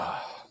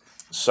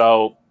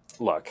So,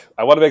 look,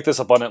 I want to make this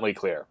abundantly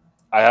clear.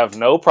 I have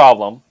no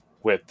problem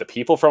with the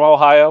people from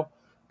Ohio.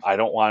 I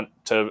don't want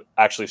to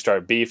actually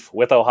start beef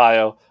with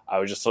Ohio. I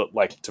would just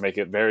like to make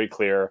it very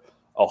clear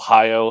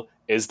Ohio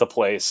is the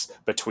place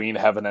between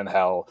heaven and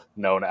hell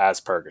known as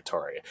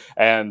Purgatory.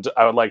 And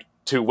I would like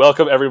to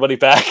welcome everybody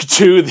back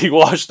to the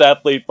Washed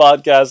Athlete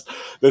podcast.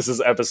 This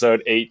is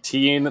episode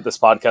 18. This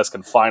podcast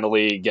can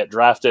finally get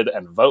drafted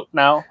and vote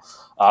now.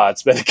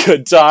 It's been a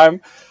good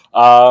time.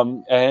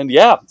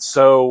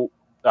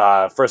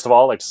 First of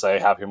all, I'd like to say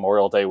happy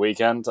Memorial Day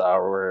weekend.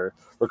 We're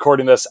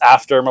recording this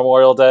after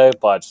Memorial Day,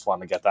 but I just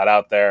wanted to get that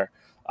out there.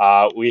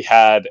 We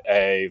had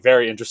a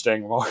very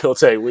interesting Memorial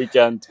Day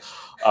weekend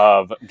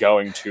of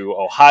going to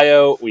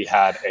Ohio. We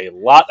had a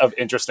lot of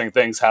interesting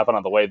things happen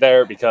on the way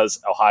there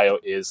because Ohio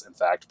is, in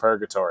fact,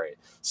 Purgatory.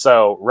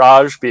 So,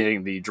 Raj,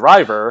 being the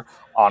driver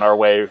on our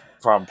way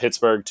from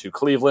Pittsburgh to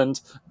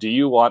Cleveland, do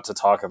you want to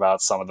talk about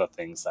some of the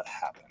things that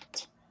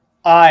happened?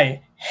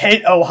 I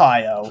hate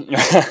Ohio.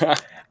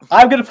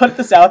 I'm going to put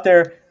this out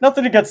there.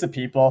 Nothing against the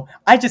people.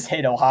 I just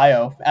hate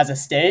Ohio as a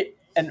state.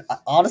 And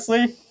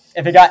honestly,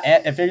 if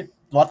it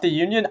left the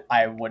Union,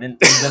 I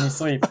wouldn't lose any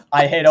sleep.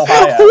 I hate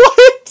Ohio.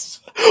 What?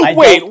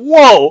 Wait,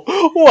 whoa.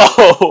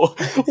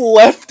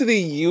 Left the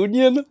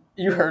Union?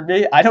 You heard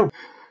me. I don't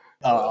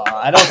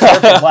care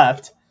if it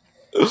left.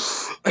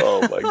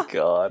 Oh my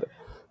god.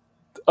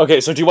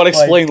 Okay, so do you want to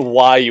explain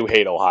why you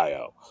hate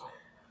Ohio?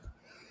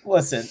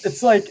 Listen,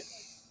 it's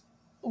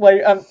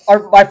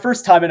my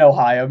first time in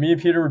Ohio, me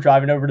and Peter were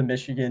driving over to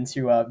Michigan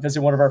to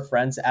visit one of our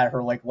friends at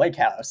her lake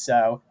house.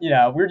 So,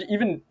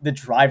 even the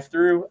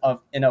drive-through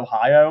in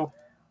Ohio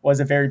was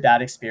a very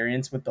bad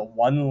experience with the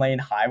 1-lane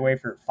highway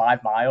for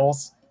 5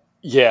 miles.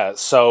 Yeah,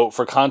 so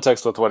for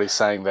context with what he's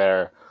saying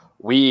there,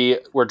 we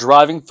were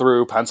driving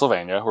through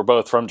Pennsylvania. We're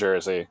both from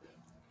Jersey.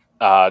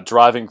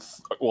 Driving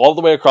all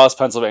the way across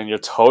Pennsylvania,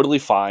 totally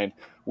fine.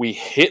 We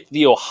hit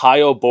the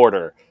Ohio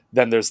border.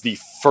 Then there's the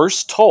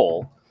first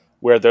toll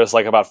where there's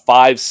about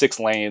 5-6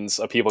 lanes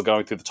of people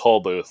going through the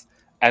toll booth.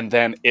 And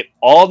then it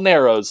all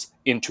narrows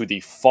into the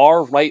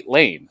far right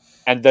lane.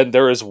 And then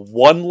there is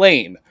 1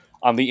 lane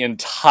on the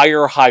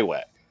entire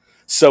highway.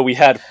 So we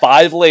had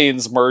 5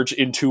 lanes merge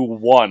into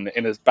 1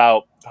 in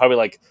about probably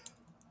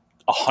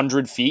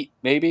 100 feet,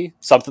 maybe?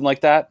 Something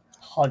like that.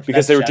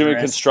 Because they were doing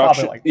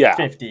construction. Probably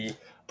 50.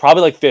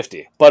 Probably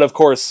 50. But of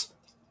course,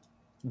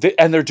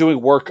 and they're doing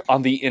work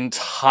on the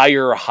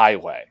entire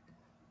highway.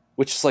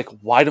 Which is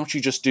why don't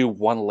you just do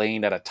 1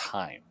 lane at a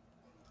time?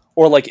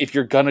 Or if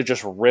you're gonna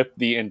just rip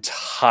the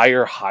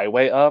entire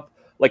highway up,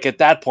 at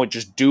that point,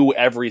 just do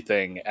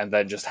everything and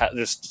then just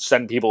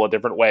send people a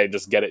different way and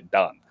just get it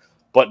done.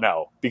 But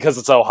no, because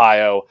it's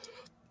Ohio,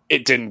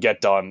 it didn't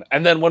get done.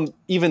 And then when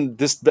even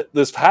this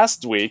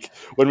past week,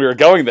 when we were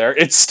going there,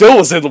 it still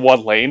was in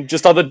 1 lane,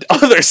 just on the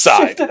other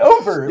side. Shifted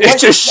over. It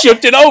just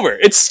shifted over.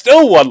 It's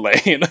still 1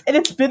 lane. And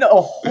it's been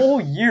a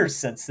whole year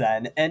since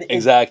then. And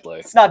exactly.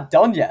 It's not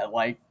done yet.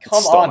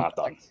 Come on. Not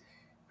done.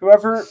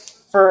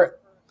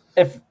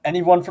 If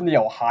anyone from the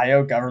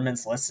Ohio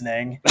government's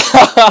listening,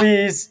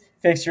 please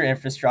fix your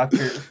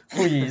infrastructure.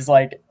 Please.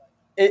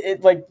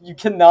 You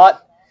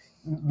cannot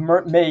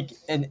make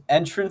an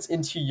entrance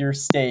into your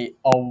state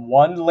a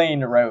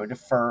 1-lane road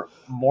for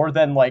more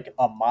than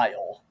a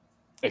mile.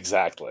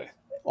 Exactly.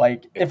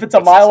 If it's a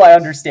mile, insane. I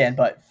understand,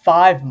 but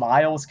 5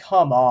 miles,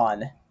 come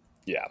on.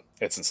 Yeah,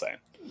 it's insane.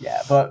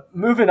 Yeah, but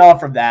moving on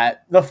from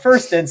that, the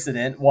first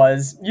incident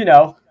was,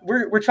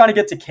 we're trying to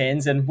get to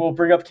Canes, and we'll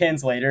bring up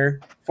Canes later.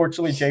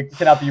 Fortunately, Jake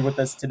cannot be with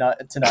us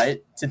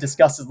tonight to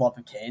discuss his love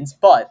of Canes,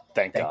 but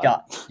thank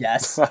God.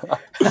 Yes.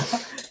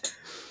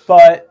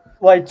 But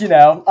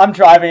I'm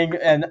driving,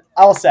 and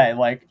I'll say,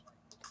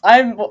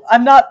 I'm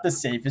not the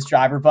safest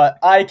driver, but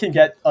I can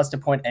get us to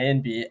point A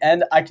and B,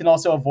 and I can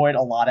also avoid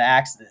a lot of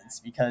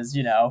accidents because,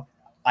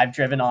 I've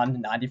driven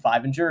on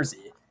 95 in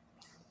Jersey.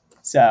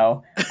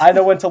 So I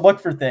know when to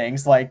look for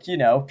things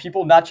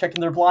people not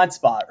checking their blind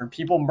spot or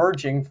people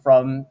merging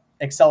from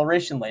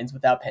acceleration lanes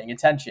without paying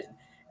attention.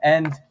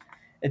 And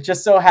it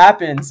just so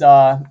happens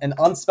an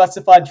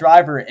unspecified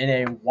driver in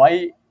a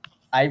white,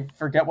 I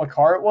forget what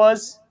car it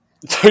was.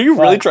 Are you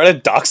really trying to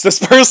dox this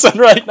person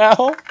right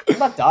now? I'm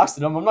not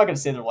doxing them. I'm not going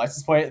to say their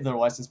license plate. Their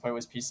license plate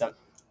was P7.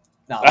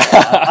 No,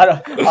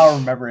 I don't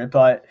remember it.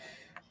 But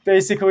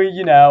basically,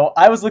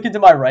 I was looking to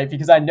my right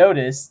because I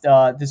noticed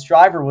this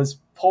driver was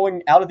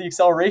pulling out of the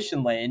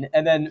acceleration lane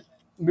and then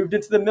moved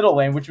into the middle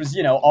lane, which was,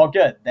 all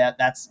good.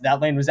 That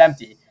lane was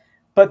empty.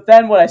 But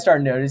then what I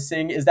started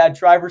noticing is that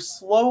driver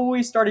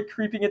slowly started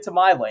creeping into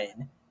my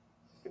lane.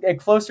 And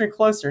closer and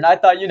closer, and I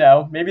thought,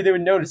 maybe they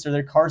would notice or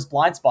their car's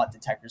blind spot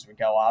detectors would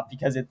go off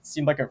because it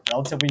seemed like a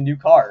relatively new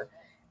car.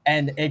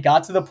 And it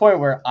got to the point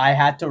where I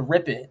had to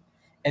rip it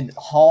and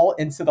haul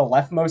into the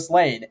leftmost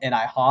lane, and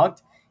I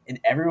honked, and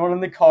everyone in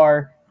the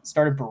car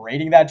started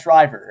berating that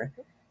driver.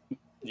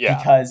 Yeah.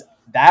 Because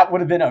that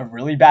would have been a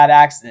really bad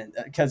accident.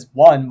 Because,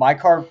 one, my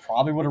car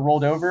probably would have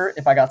rolled over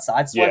if I got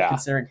sideswiped,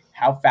 considering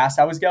how fast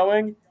I was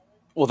going.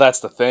 Well, that's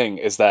the thing,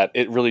 is that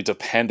it really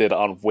depended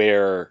on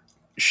where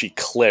she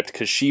clipped,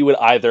 because she would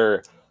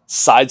either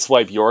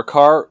sideswipe your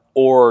car,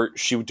 or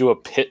she would do a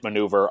pit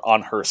maneuver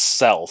on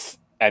herself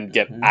and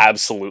get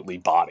absolutely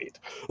bodied.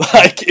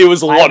 Like, it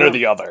was one or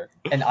the other.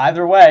 And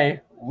either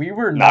way, we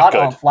were not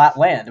on flat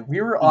land.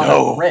 We were on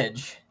a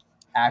bridge.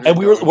 Actually.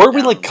 And weren't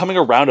we like coming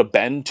around a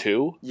bend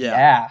too?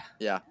 Yeah.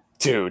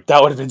 Dude,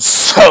 that would have been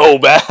so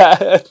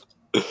bad.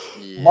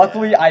 Yeah.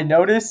 Luckily, I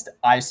noticed.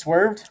 I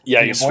swerved.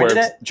 Yeah, you swerved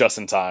just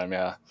in time,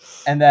 yeah.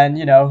 And then,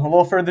 a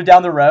little further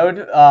down the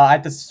road, I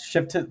had to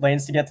shift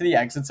lanes to get to the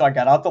exit, so I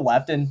got out the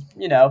left, and,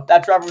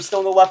 that driver was still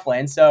in the left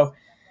lane, so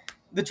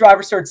the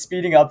driver started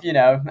speeding up,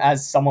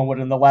 as someone would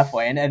in the left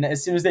lane, and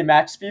as soon as they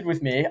matched speed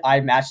with me,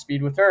 I matched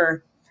speed with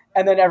her,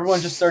 and then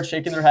everyone just started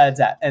shaking their heads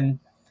and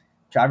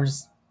driver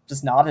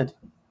just nodded,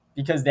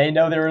 because they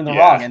know they're in the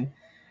wrong, and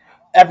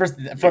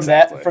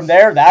from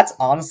there, that's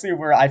honestly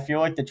where I feel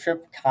like the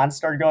trip kind of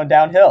started going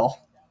downhill.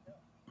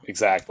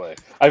 Exactly.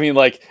 I mean,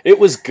 like, it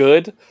was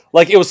good.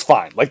 Like, it was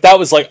fine. Like, that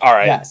was like, all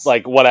right,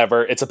 like,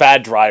 whatever. It's a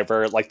bad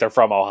driver. Like, they're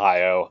from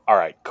Ohio. All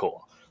right,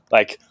 cool.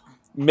 Like,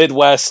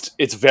 Midwest,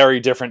 it's very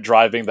different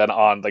driving than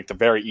on, like, the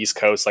very East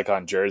Coast, like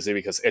on Jersey,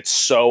 because it's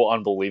so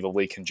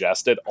unbelievably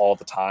congested all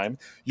the time.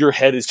 Your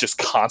head is just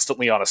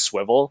constantly on a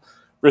swivel.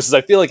 Versus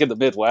I feel like in the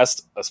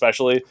Midwest,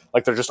 especially,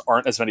 like, there just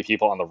aren't as many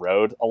people on the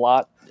road a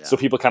lot. Yeah. So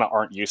people kind of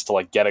aren't used to,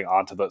 like, getting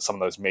onto some of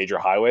those major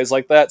highways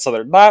like that. So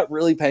they're not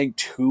really paying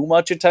too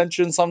much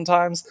attention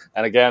sometimes.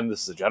 And again,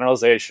 this is a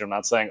generalization. I'm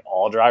not saying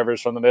all drivers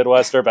from the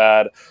Midwest are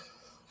bad.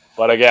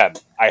 But again,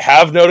 I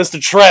have noticed a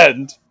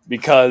trend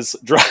because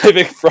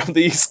driving from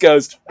the East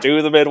Coast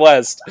to the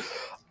Midwest,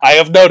 I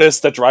have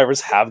noticed that drivers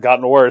have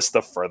gotten worse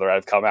the further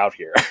I've come out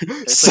here.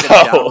 It's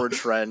like a downward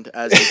trend.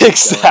 As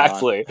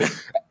exactly.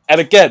 And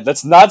again,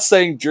 that's not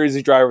saying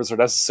Jersey drivers are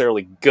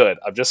necessarily good.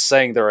 I'm just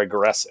saying they're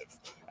aggressive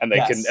and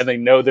they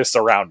know their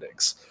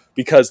surroundings,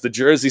 because the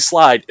Jersey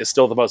slide is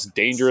still the most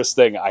dangerous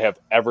thing I have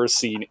ever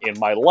seen in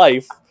my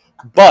life.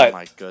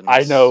 But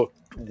I know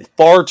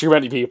far too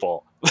many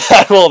people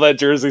that will that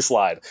Jersey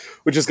slide,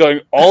 which is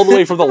going all the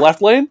way from the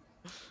left lane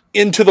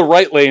into the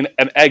right lane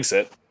and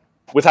exit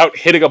without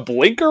hitting a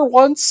blinker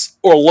once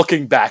or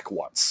looking back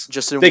once.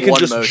 They can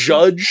just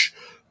judge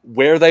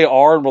where they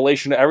are in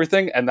relation to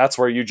everything, and that's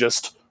where you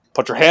just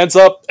put your hands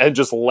up and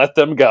just let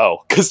them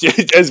go. Because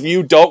as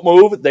you don't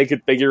move, they can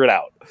figure it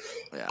out.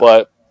 Yeah.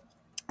 But,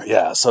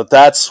 yeah, so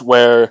that's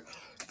where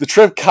the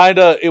trip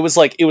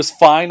it was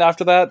fine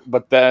after that,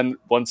 but then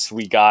once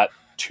we got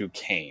to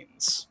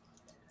Canes,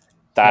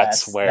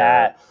 that's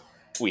where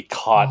we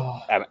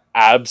caught an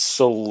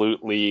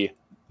absolutely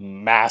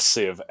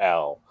massive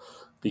L.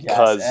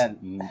 Because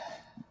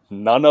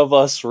none of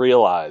us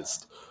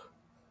realized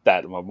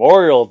that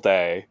Memorial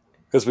Day,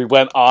 because we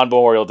went on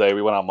Memorial Day,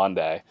 we went on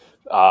Monday,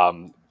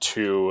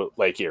 to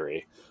Lake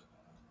Erie.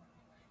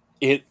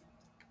 It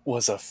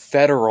was a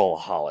federal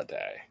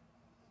holiday,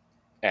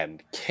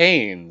 and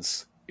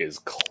Canes is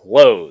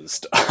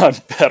closed on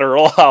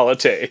federal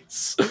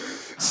holidays.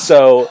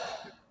 So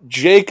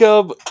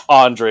Jacob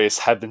Andres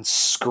had been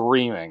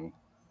screaming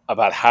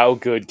about how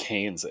good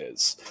Canes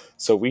is.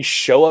 So we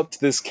show up to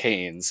this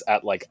Canes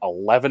at like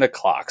 11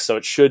 o'clock. So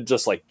it should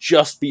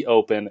just be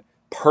open.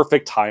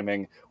 Perfect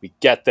timing. We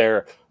get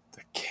there.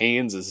 The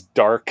Canes is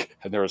dark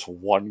and there's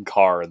one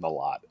car in the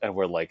lot. And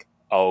we're like,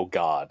 oh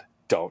God,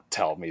 don't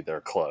tell me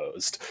they're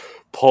closed.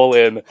 Pull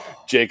in.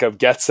 Jacob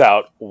gets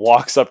out,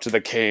 walks up to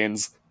the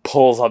Canes,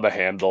 pulls on the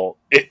handle.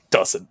 It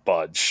doesn't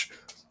budge.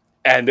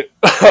 And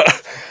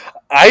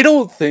I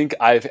don't think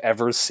I've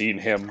ever seen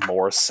him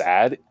more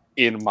sad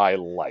in my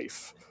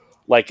life.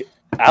 Like,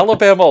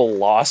 Alabama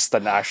lost the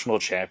national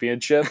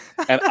championship,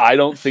 and I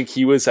don't think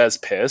he was as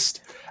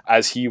pissed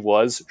as he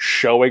was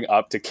showing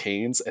up to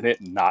Canes and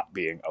it not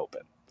being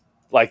open.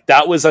 Like,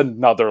 that was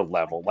another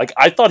level. Like,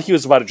 I thought he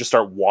was about to just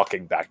start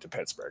walking back to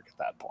Pittsburgh at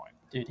that point.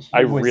 Dude,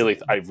 I really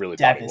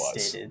thought he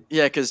was.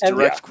 Yeah, because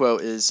direct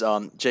quote is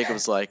Jacob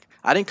was like,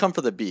 I didn't come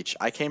for the beach.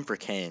 I came for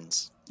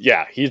Canes.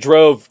 Yeah, he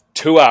drove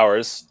 2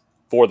 hours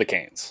for the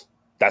Canes.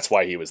 That's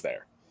why he was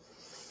there.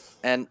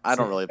 And I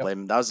don't really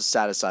blame him. That was the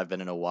saddest I've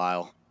been in a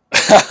while.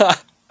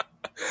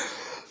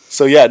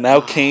 So yeah,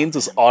 now Canes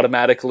is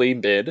automatically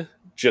mid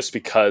just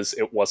because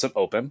it wasn't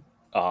open.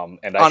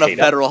 And I on a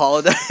federal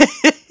holiday.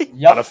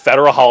 Yep. On a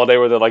federal holiday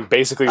where they're like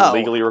basically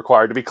legally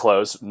required to be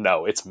closed.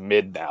 No, it's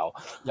mid now.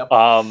 Yep.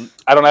 I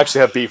don't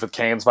actually have beef with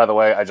Canes, by the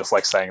way. I just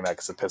like saying that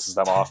because it pisses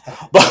them off.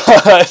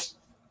 But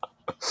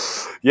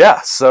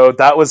yeah, so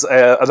that was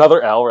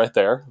another L right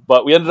there.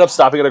 But we ended up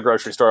stopping at a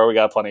grocery store. We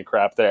got plenty of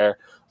crap there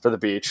for the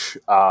beach.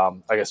 I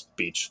guess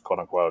beach, quote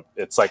unquote.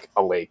 It's like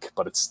a lake,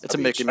 but it's a beach.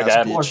 Mickey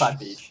Mouse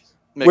beach.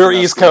 We're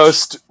East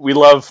Coast. We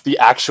love the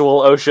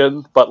actual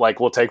ocean, but like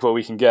we'll take what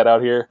we can get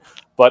out here.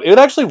 But it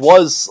actually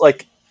was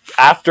like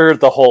after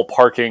the whole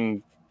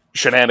parking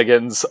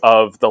shenanigans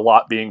of the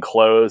lot being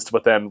closed,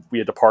 but then we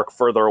had to park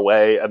further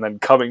away and then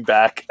coming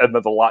back and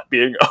then the lot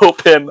being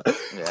open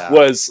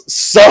was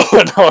so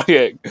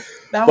annoying.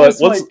 That was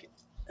like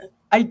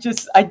I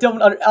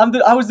don't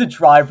I was the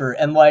driver,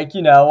 and like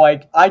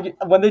like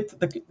when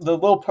the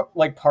little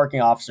like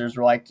parking officers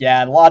were like,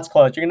 yeah, the lot's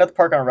closed, you're gonna have to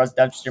park on a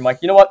residential street. I'm like,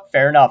 you know what,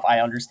 fair enough, I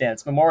understand,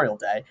 it's Memorial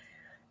Day.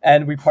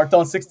 And we parked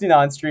on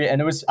 69th Street,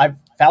 and I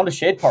found a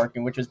shade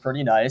parking, which was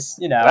pretty nice.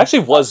 It actually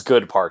was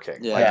good parking.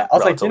 Yeah. I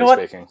was like, you know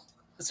speaking. what,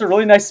 it's a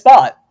really nice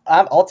spot.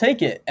 I'll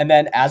take it. And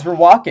then as we're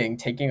walking,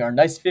 taking our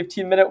nice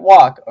 15-minute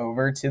walk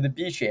over to the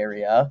beach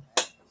area,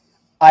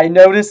 I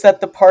noticed that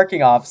the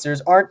parking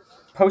officers aren't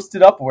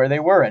posted up where they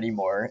were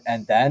anymore.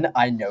 And then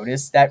I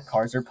noticed that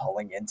cars are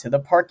pulling into the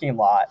parking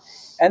lot.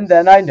 And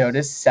then I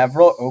noticed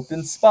several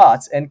open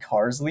spots and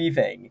cars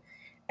leaving.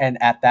 And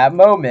at that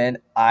moment,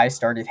 I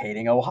started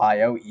hating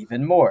Ohio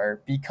even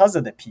more because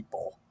of the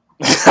people.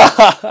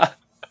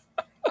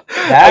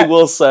 I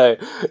will say,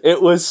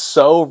 it was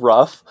so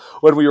rough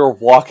when we were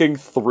walking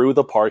through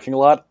the parking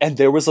lot and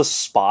there was a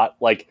spot,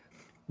 like,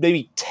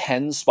 maybe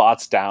 10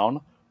 spots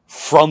down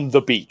from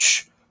the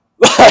beach.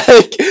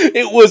 Like,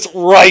 it was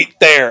right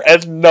there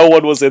and no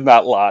one was in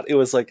that lot. It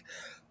was like,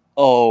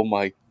 oh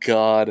my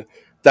god.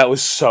 That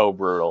was so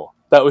brutal.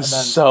 That was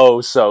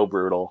so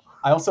brutal.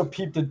 I also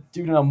peeped a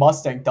dude in a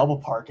Mustang double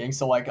parking,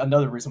 so like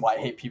another reason why I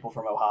hate people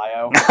from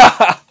Ohio.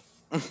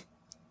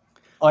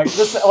 Like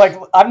this, like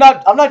I'm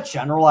not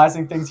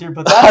generalizing things here,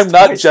 but that's I'm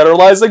not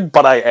generalizing,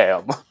 but I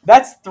am.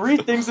 That's 3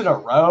 things in a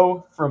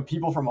row from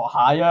people from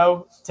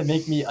Ohio to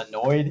make me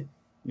annoyed.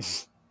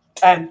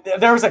 And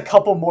there was a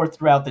couple more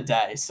throughout the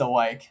day, so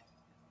like,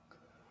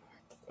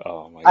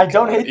 oh my I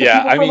don't hate the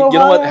people from Ohio, you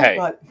know what? Hey,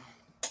 but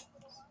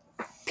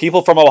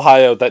people from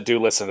Ohio that do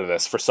listen to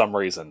this for some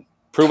reason,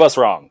 prove us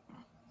wrong.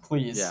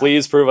 please, Yeah.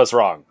 Please prove us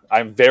wrong.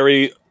 I'm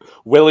very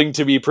willing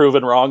to be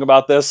proven wrong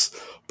about this,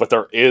 but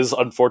there is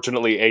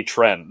unfortunately a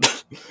trend.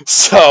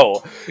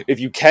 So if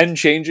you can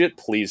change it,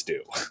 please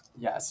do.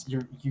 yes,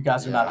 you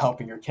guys are not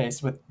helping your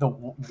case with the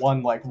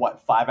one like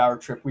 5-hour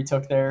trip we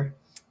took there.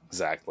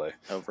 Exactly.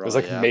 Overall, it was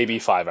like maybe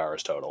 5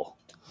 hours total.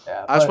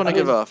 Yeah, I just want to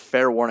give a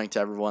fair warning to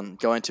everyone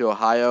going to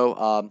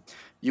Ohio.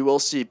 You will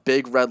see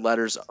big red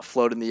letters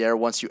float in the air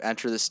once you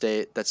enter the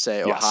state that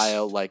say Yes.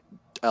 Ohio, like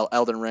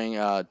Elden Ring,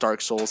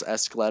 Dark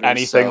Souls-esque letters.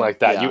 Anything like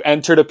that. Yeah. You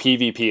entered a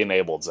PvP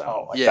enabled zone.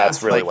 Oh, yeah,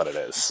 That's really like, what it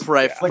is.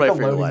 Pray, Yeah. pray like the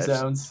for your loading lives.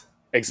 zones.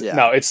 Yeah.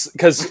 No, it's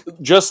because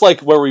just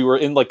like where we were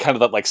in like kind of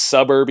that like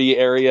suburby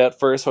area at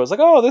first, I was like,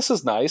 oh, this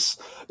is nice.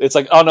 It's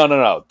like, oh,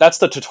 no. That's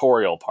the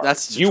tutorial part.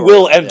 That's the you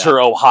tutorial, will enter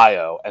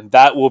Ohio, and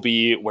that will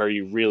be where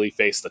you really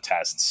face the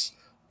tests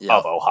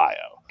of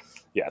Ohio.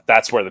 Yeah,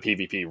 that's where the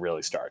PvP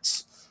really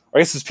starts. Or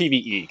I guess it's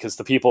PvE, because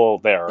the people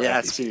there are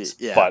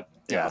NPCs. But,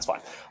 yeah, that's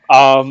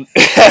fine.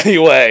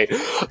 Anyway,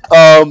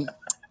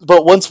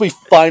 but once we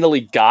finally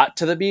got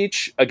to the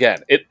beach, again,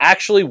 it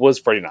actually was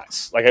pretty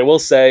nice. Like, I will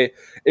say,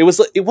 it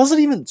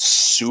wasn't even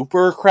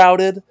super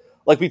crowded.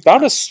 Like, we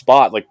found a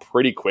spot, like,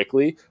 pretty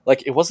quickly.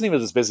 Like, it wasn't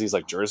even as busy as,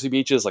 like, Jersey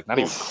beaches. Like, not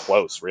even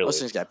close, really. Those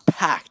things got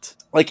packed.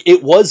 Like,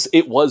 it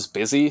was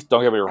busy,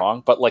 don't get me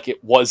wrong, but, like,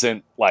 it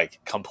wasn't, like,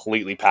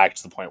 completely packed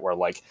to the point where,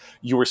 like,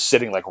 you were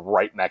sitting, like,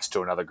 right next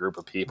to another group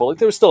of people. Like,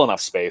 there was still enough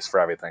space for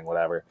everything,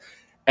 whatever.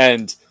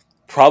 And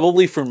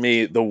probably for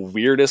me, the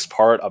weirdest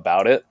part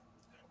about it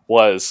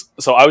was,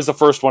 so I was the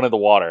first one in the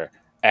water,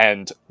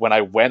 and when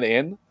I went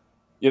in,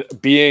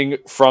 being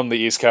from the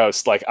East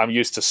Coast, like, I'm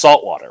used to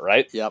salt water,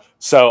 right? Yep.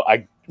 So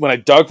when I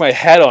dug my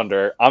head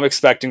under, I'm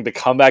expecting to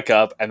come back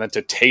up and then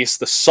to taste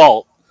the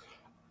salt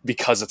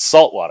because it's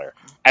salt water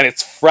and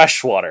it's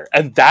fresh water,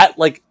 and that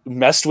like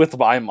messed with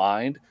my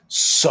mind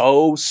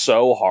so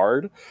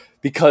hard,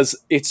 because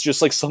it's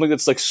just like something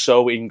that's like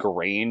so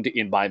ingrained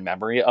in my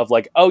memory of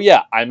like, oh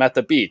yeah, I'm at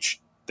the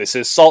beach, this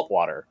is salt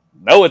water.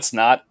 No, it's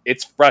not,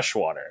 it's fresh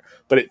water,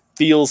 but it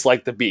feels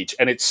like the beach,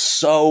 and it's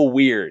so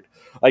weird.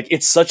 Like,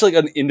 it's such like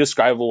an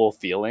indescribable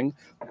feeling,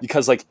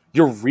 because like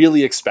you're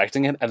really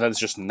expecting it and then it's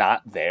just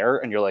not there,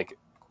 and you're like,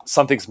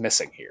 something's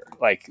missing here,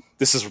 like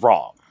this is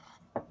wrong.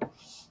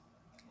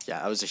 Yeah,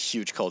 that was a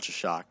huge culture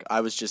shock. I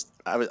was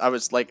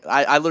like,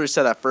 I literally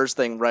said that first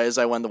thing right as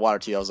I went in the water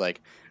to you. I was like,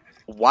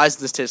 why does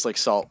this taste like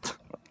salt?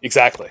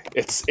 Exactly.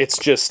 It's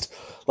just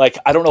like,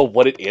 I don't know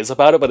what it is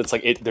about it, but it's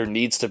like there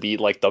needs to be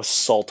like the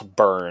salt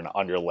burn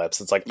on your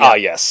lips. It's like,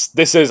 yes,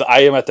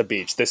 I am at the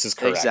beach. This is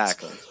correct.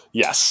 Exactly.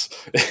 Yes.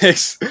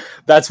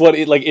 That's what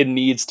it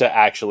needs to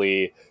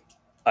actually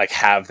like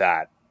have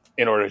that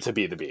in order to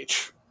be the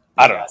beach.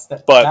 I don't know.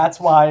 But that's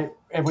why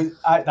it was.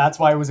 That's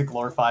why it was a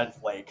glorified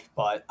lake.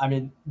 But I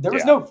mean, there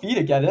was no fee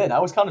to get in. I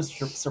was kind of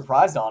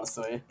surprised,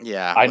 honestly.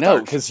 Yeah, I know,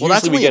 because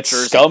usually we get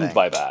scummed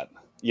by that.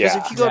 Yeah,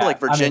 because if you go to like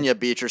Virginia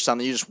Beach or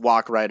something, you just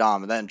walk right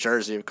on. But then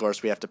Jersey, of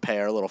course, we have to pay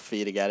our little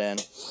fee to get in.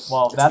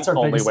 Well, that's our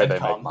only biggest way income.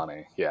 they make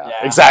money. Yeah.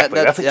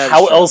 Exactly. That's like,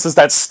 how else is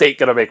that state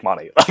gonna make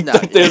money? Like, No,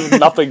 there's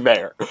nothing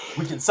there.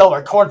 We can sell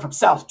our corn from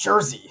South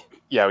Jersey.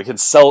 Yeah, we can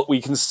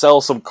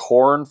sell some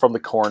corn from the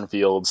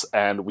cornfields,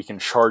 and we can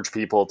charge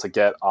people to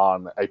get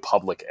on a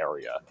public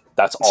area.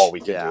 That's all we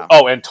can do.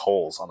 Oh, and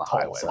tolls on the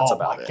highway. That's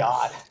about it.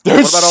 God.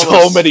 There's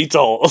so many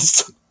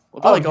tolls. What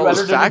about like all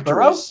those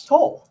factories?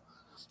 Toll.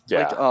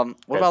 Yeah.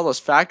 What about those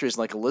factories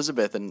in like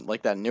Elizabeth and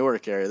like that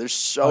Newark area? There's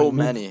so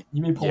many.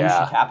 You mean pollution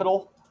Yeah.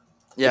 capital?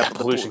 Yeah, Yeah, but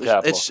pollution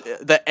it's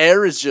the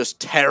air is just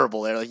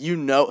terrible there. Like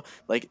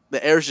like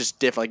the air is just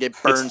different. Like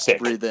it burns to thick.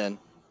 breathe in.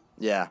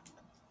 Yeah.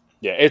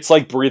 Yeah, it's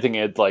like breathing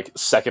in like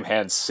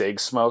secondhand cig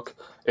smoke.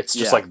 It's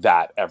just Yeah. like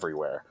that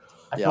everywhere.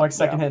 I Yep. feel like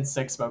secondhand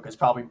cig smoke is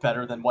probably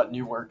better than what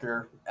Newark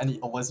or any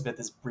Elizabeth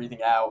is breathing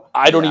out.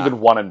 I don't Yeah. even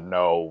want to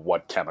know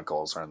what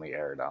chemicals are in the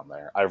air down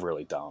there. I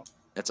really don't.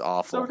 It's So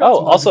awful. we got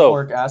some also-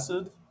 hydrochloric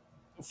acid.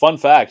 Fun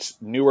fact,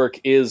 Newark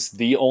is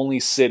the only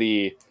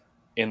city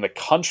in the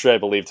country, I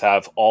believe, to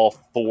have all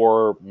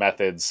 4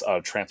 methods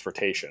of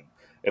transportation.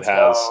 It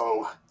has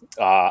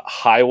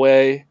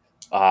highway,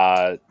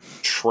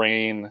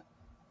 train,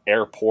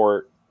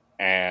 airport,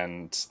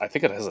 and I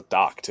think it has a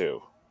dock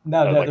too.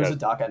 No, like there's a- a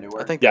dock at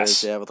Newark. I think there Yes.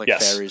 is, yeah, with like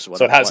Yes. ferries.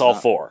 So it has all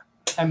whatnot. 4.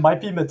 And might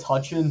be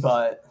Metuchen,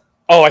 but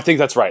Oh, I think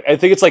that's right. I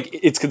think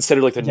it's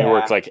considered like the Yeah.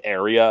 Newark like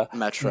area.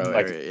 Metro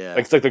Like- area. Yeah.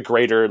 Like it's like the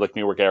greater like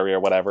Newark area or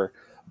whatever.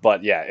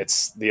 But yeah,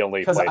 it's the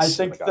only place. because I in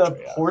think the the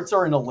country, yeah. ports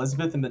are in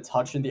Elizabeth and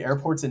Metuchen, the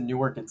airport's in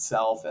Newark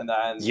itself, and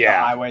then Yeah.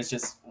 the highway's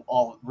just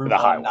all Route The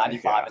highway,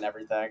 95 yeah. and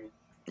everything.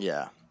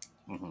 yeah.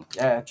 Mhm.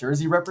 Yeah,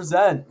 Jersey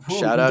represent. Ooh,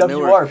 Shout out WR,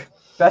 Newark.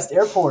 best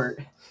airport.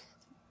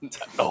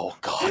 Oh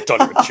God!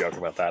 Don't even joke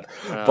about that.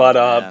 Oh, But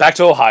man. back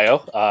to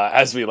Ohio,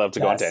 as we love to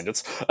go on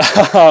Yes.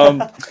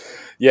 tangents.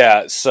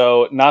 Yeah.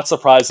 So not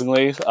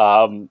surprisingly,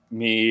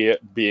 me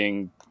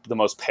being the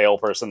most pale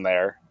person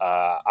there,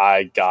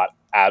 I got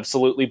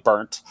absolutely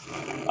burnt.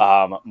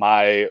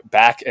 My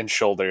back and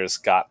shoulders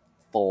got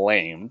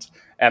flamed,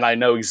 and I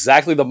know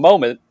exactly the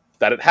moment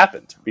that it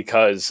happened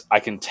because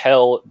I can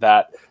tell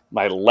that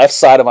my left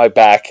side of my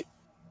back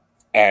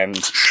and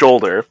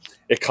shoulder,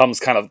 it comes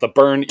kind of the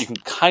burn. You can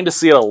kind of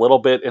see it a little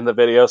bit in the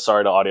video.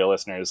 Sorry to audio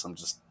listeners, I'm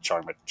just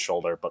showing my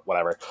shoulder, but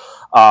whatever.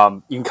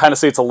 You can kind of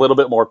see it's a little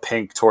bit more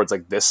pink towards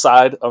like this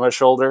side of my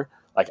shoulder,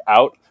 like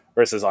out,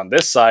 versus on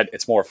this side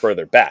it's more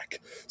further back.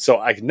 So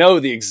I know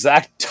the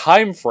exact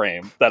time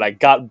frame that I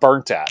got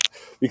burnt at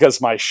because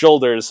my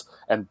shoulders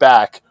and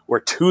back were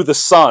to the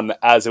sun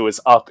as it was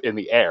up in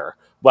the air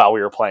while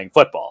we were playing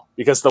football,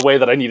 because the way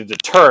that I needed to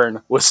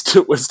turn was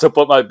to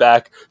put my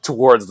back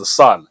towards the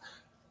sun.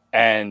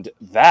 And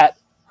that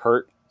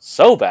hurt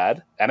so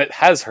bad, and it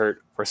has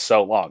hurt for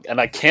so long. And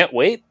I can't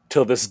wait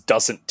till this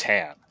doesn't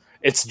tan.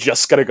 It's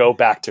just going to go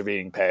back to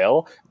being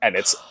pale, and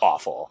it's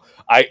awful.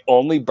 I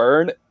only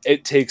burn.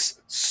 It takes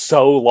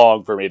so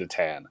long for me to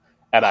tan.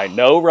 And I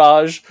know,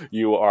 Raj,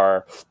 you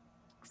are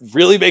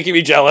really making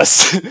me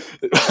jealous.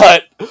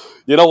 But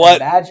you know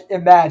what?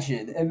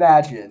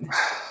 Imagine.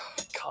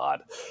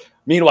 God.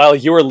 Meanwhile,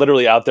 you were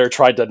literally out there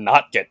trying to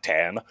not get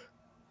tan.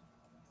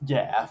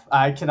 Yeah,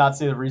 I cannot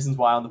say the reasons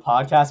why on the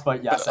podcast,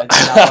 but yes, I did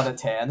not want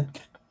to tan.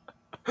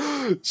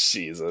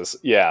 Jesus.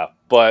 Yeah,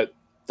 but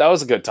that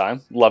was a good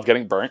time. Love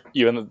getting burnt,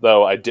 even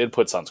though I did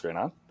put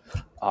sunscreen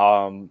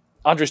on.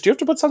 Andres, do you have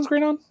to put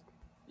sunscreen on?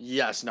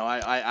 Yes, no,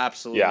 I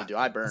absolutely Yeah. do.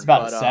 I burn. I was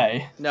about but, to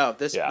say. No,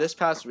 this Yeah. this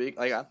past week,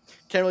 like I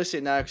can't really see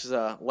it now because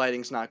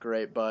lighting's not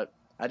great, but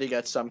I did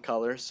get some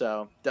color,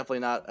 so definitely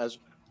not as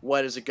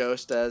white as a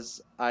ghost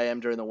as I am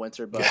during the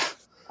winter. But Yeah.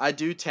 I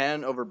do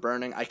tan over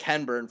burning. I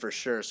can burn for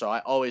sure, so I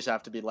always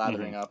have to be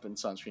lathering up in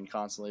sunscreen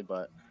constantly.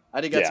 But I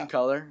did get Yeah. some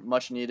color,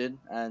 much needed,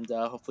 and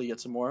hopefully get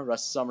some more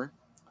rest of summer.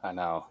 I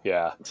know,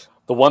 yeah.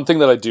 The one thing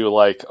that I do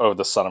like over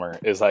the summer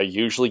is I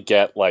usually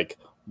get like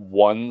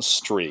one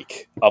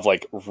streak of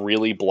like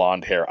really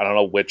blonde hair. I don't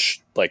know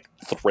which like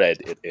thread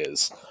it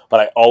is, but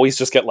I always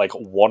just get like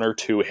 1 or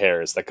 2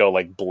 hairs that go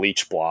like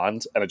bleach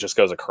blonde, and it just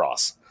goes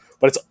across.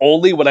 But it's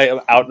only when I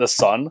am out in the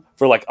sun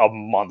for like a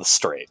month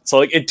straight. So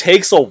like it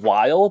takes a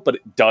while, but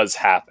it does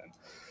happen.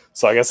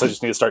 So I guess I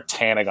just need to start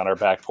tanning on our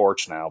back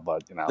porch now.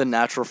 But you know, The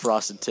natural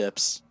frosted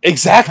tips.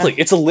 exactly.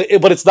 It's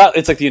but it's not.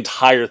 It's like the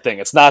entire thing.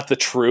 It's not the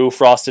true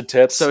frosted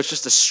tips. So it's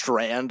just a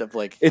strand of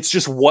like. It's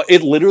just what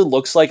it literally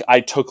looks like. I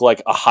took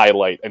like a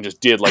highlight and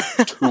just did like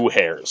 2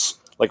 hairs,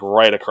 like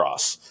right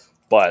across.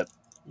 But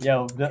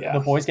Yo, Yeah. the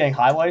boys getting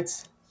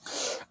highlights.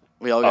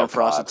 We all Oh, get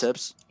frosted God.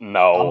 tips.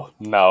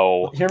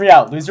 no. Hear me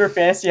out. Loser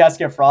Fantasy has to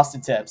get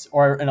frosted tips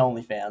or an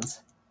OnlyFans.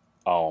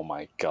 Oh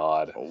my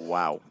God.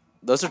 Wow.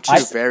 Those are two I-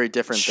 very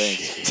different things.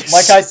 Jeez.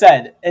 Like I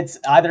said, it's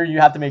either you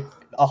have to make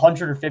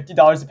 $100 or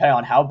 $50 depending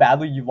on how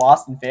badly you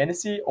lost in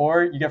fantasy,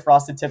 or you get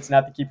frosted tips and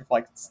have to keep it for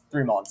like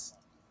 3 months.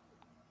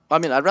 I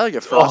mean, I'd rather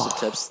get frosted Oh.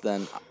 tips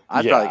than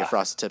I'd Yeah. rather get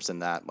frosted tips than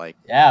that. Like,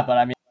 Yeah, but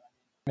I mean,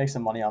 make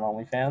some money on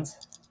OnlyFans.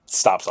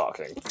 Stop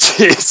talking.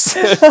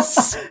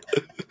 Jesus.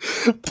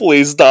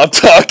 Please stop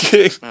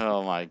talking.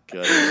 oh my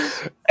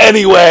goodness.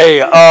 Anyway,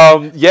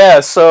 yeah,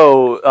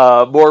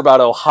 so more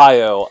about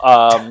Ohio.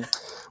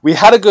 We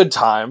had a good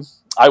time,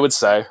 I would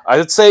say.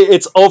 I'd say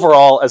it's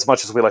overall, as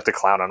much as we like to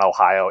clown on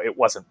Ohio, it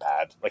wasn't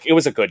bad. Like, it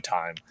was a good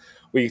time.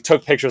 We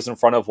took pictures in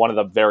front of one of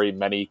the very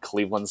many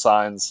Cleveland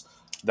signs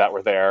that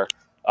were there.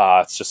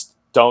 It's just,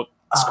 don't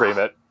scream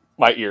it.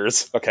 My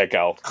ears. Okay,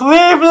 go.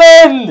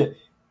 Cleveland!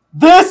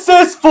 This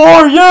is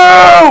for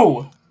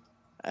you!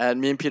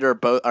 And me and Peter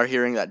are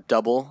hearing that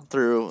double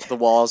through the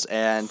walls,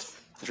 and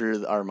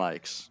through our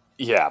mics.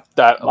 Yeah,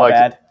 that My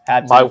bad.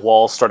 Had to. my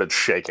wall started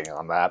shaking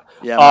on that.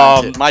 Yeah,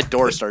 mine too. My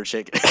door started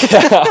shaking.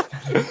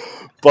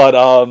 But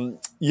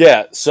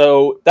yeah,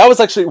 so that was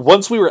actually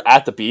once we were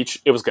at the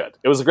beach, it was good.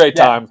 It was a great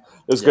Yeah. time.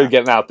 It was Yeah. good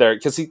getting out there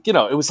because it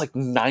was like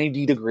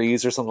 90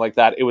 degrees or something like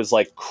that. It was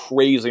like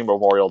crazy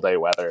Memorial Day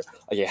weather.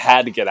 Like you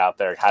had to get out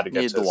there, had to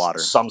get Need to the water.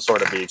 some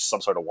sort of beach, some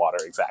sort of water,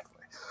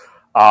 exactly.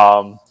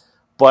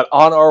 But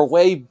on our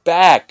way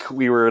back,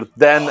 we were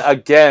then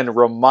again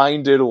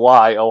reminded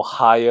why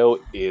Ohio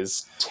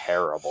is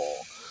terrible.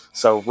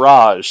 So,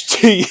 Raj,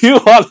 do you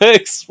want to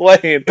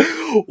explain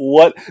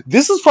what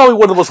this is? Probably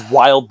one of the most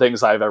wild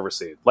things I've ever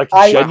seen. Like,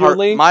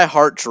 genuinely, my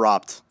heart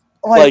dropped.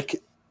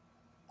 like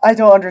I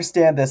don't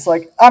understand this.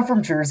 Like, I'm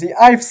from Jersey.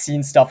 I've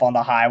seen stuff on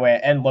the highway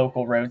and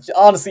local roads.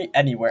 Honestly,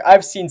 anywhere.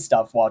 I've seen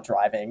stuff while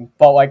driving.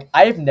 But, like,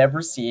 I've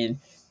never seen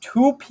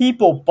two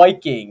people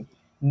biking,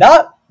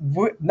 not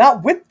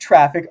with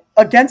traffic,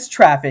 against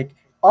traffic,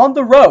 on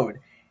the road,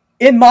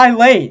 in my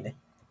lane.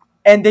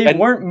 And they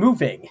weren't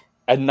moving.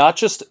 And not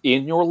just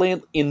in your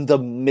lane, in the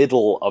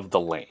middle of the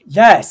lane.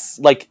 Yes.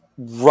 Like,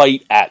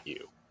 right at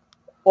you.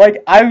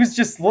 Like, I was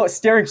just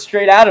staring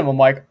straight at him. I'm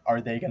like, are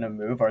they going to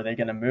move? Are they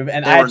going to move?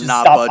 And They I were just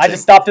not stopped. budging. I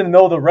just stopped in the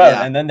middle of the road.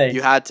 Yeah, And then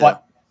you had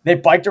to. They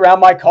biked around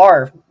my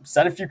car,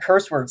 said a few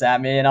curse words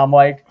at me. And I'm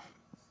like,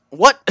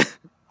 What?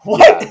 what?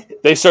 Yeah.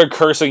 They started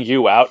cursing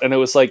you out. And it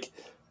was like,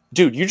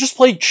 dude, you just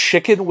played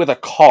chicken with a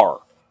car.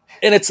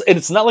 And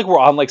it's not like we're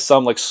on like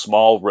some like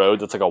small road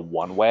that's like a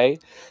one-way.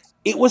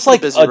 It was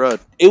like busy road.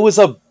 It was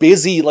a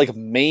busy like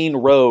main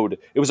road.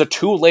 It was a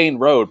 2-lane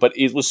road, but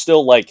it was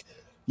still like,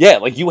 yeah,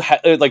 like you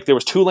had like there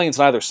was 2 lanes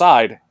on either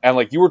side, and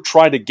like you were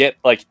trying to get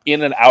like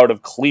in and out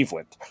of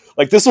Cleveland.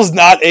 Like this was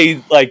not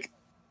a like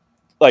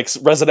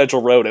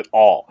residential road at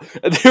all.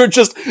 And they were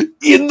just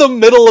in the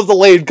middle of the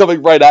lane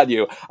coming right at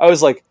you. I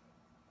was like,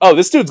 oh,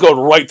 this dude's going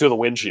right through the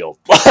windshield.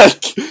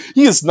 Like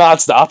he is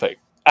not stopping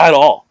at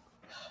all.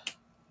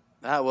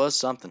 That was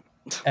something.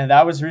 And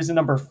that was reason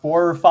number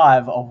 4 or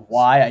 5 of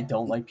why I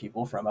don't like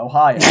people from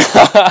Ohio.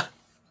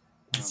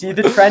 See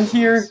the trend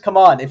here? Come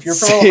on, if you're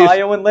from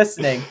Ohio and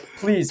listening,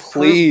 please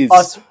prove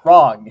us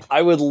wrong.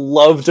 I would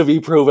love to be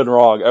proven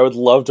wrong. I would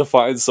love to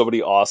find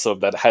somebody awesome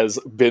that has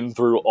been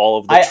through all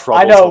of the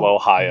troubles of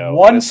Ohio.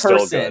 One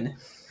person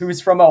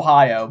who's from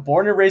Ohio,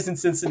 born and raised in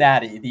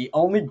Cincinnati, the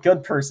only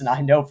good person I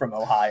know from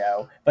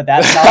Ohio, but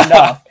that's not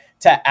enough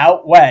to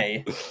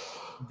outweigh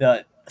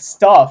the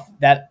stuff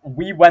that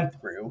we went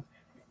through.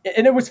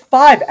 And it was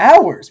 5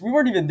 hours. We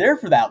weren't even there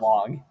for that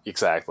long.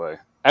 Exactly.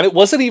 And it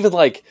wasn't even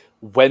like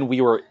when we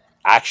were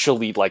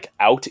actually like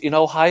out in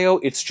Ohio,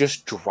 it's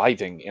just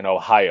driving in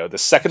Ohio. The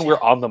second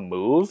we're on the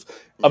move,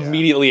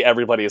 immediately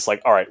everybody is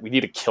like, all right, we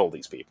need to kill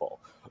these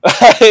people.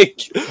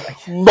 Like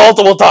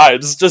multiple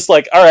times. Just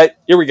like, all right,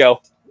 here we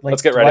go. Like,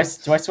 let's get ready.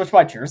 Do I switch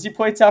my Jersey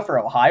plates out for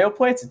Ohio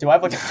plates? Do I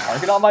have like a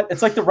target on my?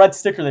 It's like the red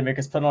sticker they make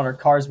us put on our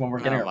cars when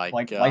we're getting our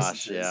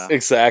licenses. Yeah.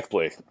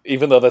 Exactly.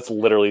 Even though that's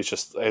literally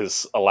just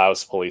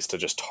allows police to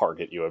just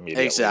target you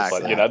immediately.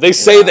 Exactly. But they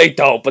say they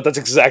don't, but that's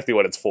exactly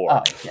what it's for.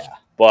 Oh yeah.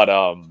 But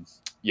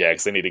yeah,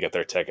 because they need to get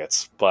their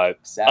tickets. But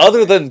Exactly.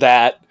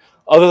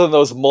 other than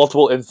those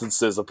multiple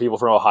instances of people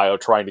from Ohio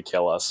trying to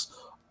kill us,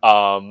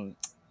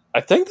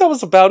 I think that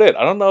was about it.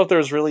 I don't know if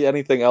there's really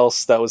anything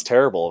else that was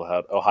terrible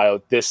about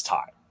Ohio this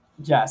time.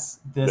 Yes,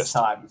 this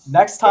time.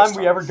 Next time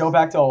we ever go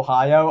back to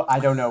Ohio, I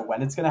don't know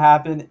when it's going to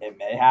happen. It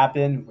may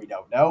happen. We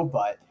don't know,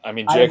 but... I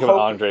mean, Jacob and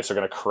Andres are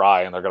going to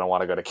cry, and they're going to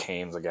want to go to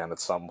Canes again at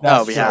some point.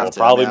 No, we have to.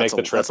 We'll probably make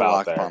the trip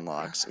out there.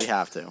 Locks. We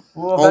have to.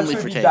 We'll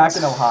eventually be back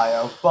in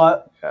Ohio,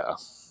 but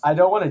I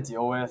don't want to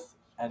deal with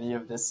any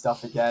of this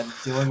stuff again.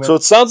 So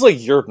it sounds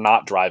like you're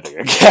not driving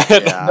again.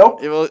 Yeah.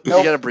 Nope. You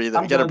got to breathe.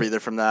 You got to breathe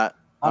from that.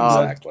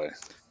 Exactly.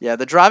 Yeah,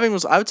 the driving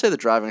was. I would say the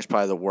driving was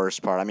probably the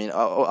worst part. I mean,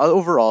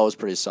 overall, it was a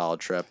pretty solid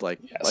trip.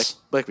 Like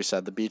we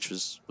said, the beach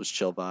was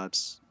chill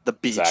vibes. The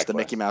beach, the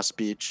Mickey Mouse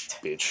beach.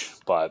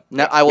 But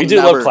I will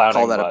never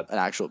call that an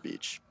actual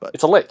beach. But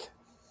it's a lake.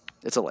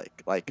 It's a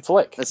lake. Like it's a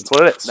lake. That's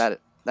what it is. That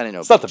ain't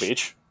no. It's not the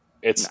beach.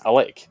 It's a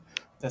lake.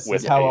 This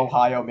is how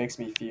Ohio makes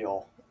me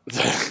feel.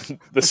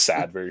 The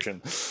sad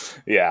version.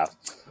 Yeah.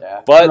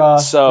 But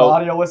for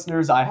audio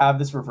listeners, I have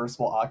this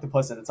reversible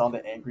octopus and it's on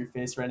the angry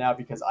face right now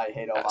because I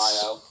hate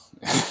Ohio.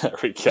 There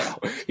we go.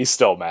 He's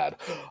still mad.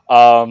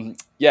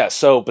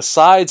 So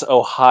besides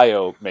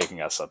Ohio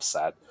making us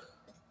upset,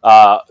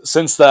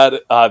 since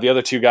the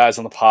other 2 guys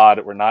on the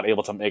pod were not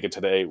able to make it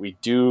today, we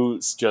do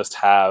just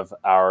have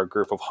our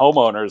group of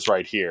homeowners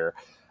right here.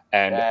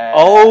 And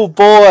oh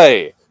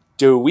boy,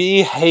 do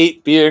we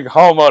hate being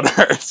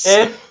homeowners.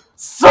 It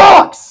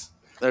sucks!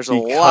 There's a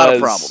lot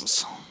of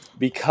problems.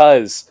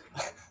 Because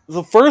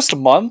the first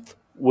month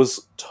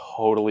was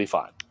totally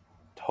fine.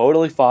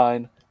 Totally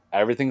fine.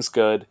 Everything's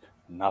good.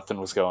 Nothing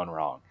was going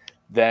wrong.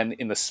 Then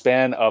in the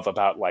span of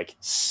about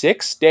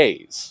 6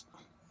 days,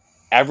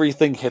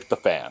 everything hit the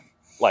fan.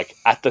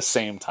 At the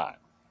same time.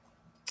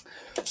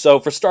 So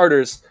for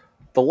starters,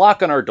 the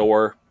lock on our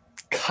door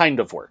kind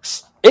of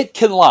works. It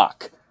can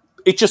lock.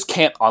 it just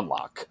can't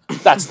unlock.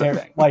 That's the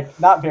thing. Like,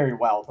 not very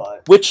well,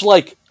 but Which,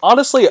 like,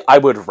 honestly, I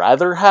would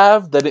rather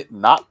have than it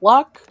not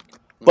lock.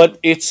 But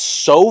it's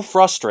so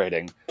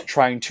frustrating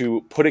trying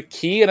to put a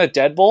key in a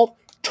deadbolt,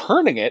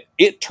 turning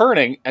it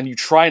turning, and you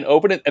try and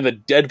open it, and the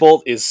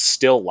deadbolt is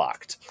still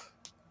locked.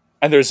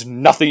 And there's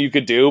nothing you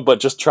could do but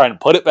just try and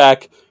put it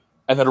back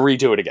and then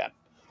redo it again.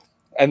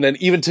 And then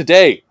even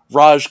today,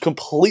 Raj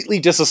completely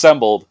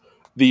disassembled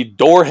the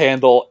door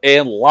handle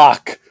and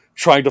lock,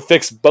 trying to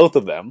fix both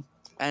of them.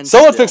 And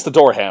Someone still- fixed the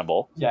door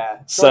handle.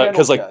 yeah. So,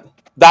 Because like,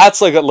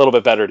 that's like a little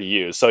bit better to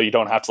use, so you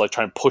don't have to like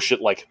try and push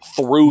it like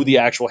through the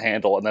actual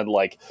handle and then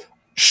like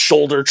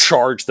shoulder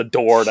charge the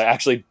door to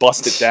actually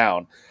bust it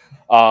down.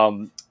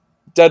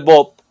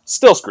 Deadbolt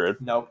still screwed.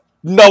 Nope.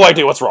 No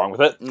idea what's wrong with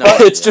it. No It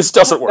idea. just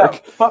doesn't work. No,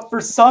 but for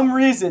some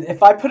reason,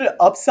 if I put it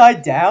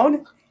upside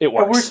down, It it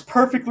works works.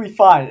 perfectly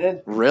fine.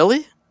 And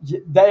Really?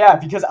 yeah,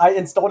 because I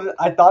installed it.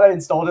 I thought I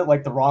installed it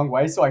like the wrong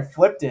way, so I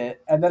flipped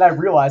it, and then I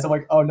realized I'm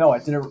like, oh no, I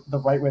did it the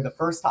right way the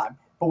first time.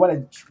 But when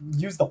I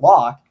used the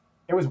lock,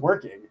 it was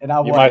working, and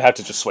You might have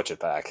to just switch it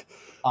back.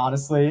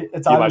 honestly,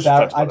 it's You either might just that.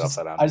 have to Or put it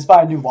upside down. I just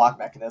buy a new lock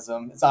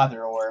mechanism. It's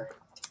either or.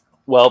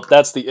 Well,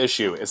 that's the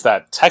issue, is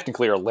that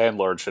technically our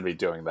landlord should be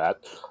doing that.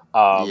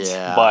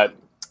 Yeah. But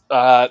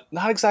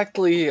not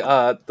exactly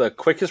the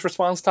quickest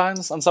response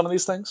times on some of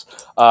these things,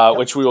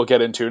 which we will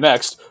get into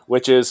next,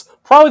 which is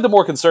probably the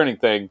more concerning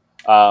thing.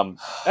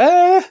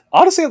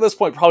 Honestly, at this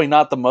point, probably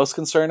not the most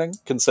concerning,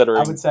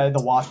 considering... I would say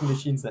the washing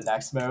machine's the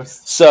next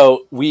most.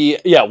 So,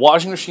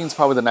 washing machine's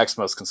probably the next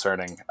most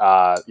concerning.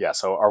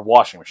 So our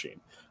washing machine.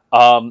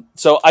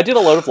 So I did a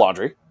load of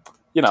laundry.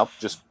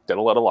 Just did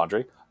a load of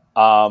laundry.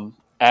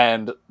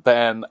 And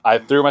then I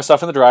threw my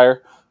stuff in the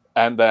dryer,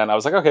 and then I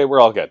was like, okay, we're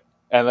all good.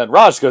 And then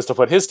Raj goes to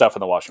put his stuff in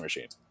the washing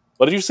machine.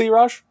 What did you see,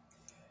 Raj?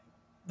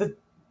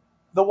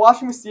 The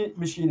washing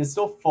machine is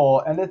still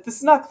full, and this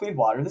is not clean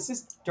water. This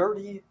is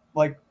dirty,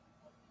 like,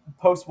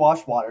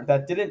 post-wash water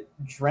that didn't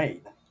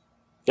drain.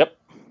 Yep.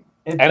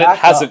 It And it backed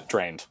hasn't up.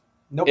 drained.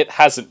 Nope. It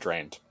hasn't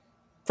drained.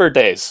 For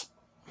days.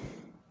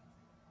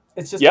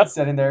 It's just Yep. been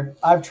sitting there.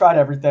 I've tried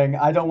everything.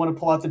 I don't want to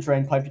pull out the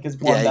drain pipe because,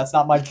 one, Yeah. that's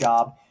not my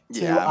job.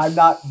 Two, Yeah. I'm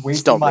not Just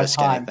wasting don't my risk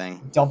time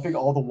anything. dumping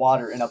all the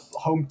water in a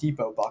Home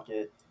Depot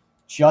bucket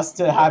just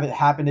to have it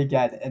happen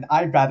again. And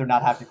I'd rather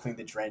not have to clean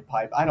the drain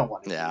pipe. I don't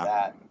want to Yeah. do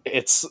that.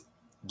 It's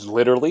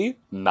literally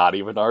not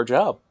even our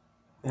job.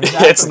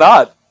 Exactly. It's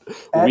not.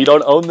 And- We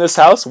don't own this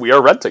house. We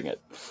are renting it.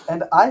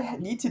 And I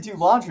need to do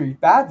laundry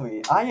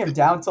badly. I am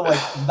down to, like,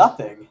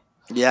 nothing.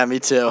 Yeah, me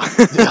too.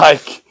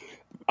 Like,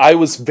 I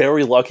was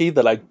very lucky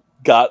that I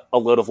got a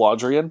load of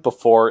laundry in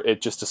before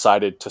it just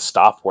decided to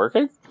stop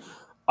working.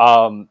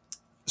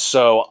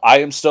 So I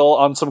am still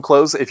on some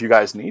clothes if you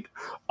guys need.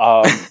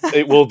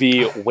 It will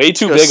be way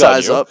too Go big on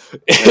size you. up.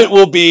 It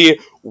will be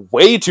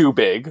way too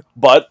big,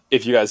 but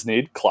if you guys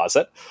need,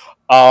 closet.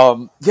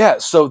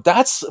 So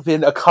that's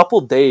been a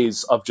couple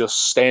days of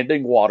just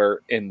standing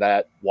water in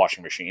that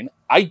washing machine.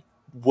 I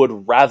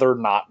would rather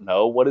not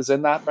know what is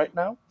in that right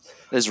now.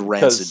 It's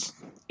rancid. Because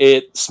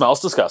it smells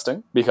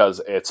disgusting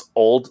because it's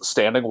old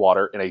standing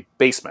water in a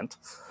basement.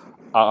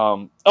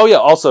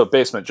 Also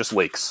basement just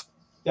leaks.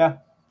 Yeah.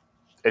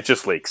 It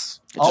just leaks.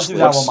 It I'll just do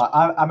that looks- one.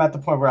 I'm at the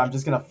point where I'm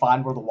just going to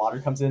find where the water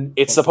comes in.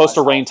 It's fix supposed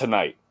to myself.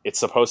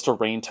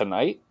 rain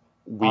tonight.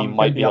 We I'm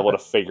might gonna be be up able to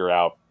at- figure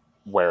out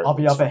where. I'll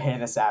be up at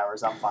heinous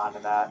hours. I'm fine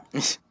with that.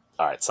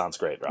 All right, sounds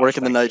great. Raj.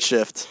 Working the Thank night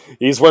shift. you.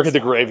 He's working the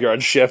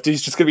graveyard shift.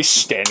 He's just gonna be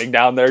standing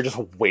down there, just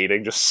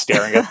waiting, just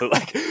staring at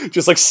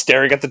the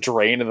staring at the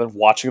drain, and then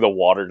watching the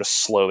water just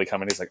slowly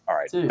come in. He's like, "All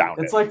right, Dude, found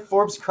it's it." like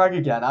Forbes Craig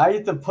again. I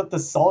had to put the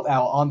salt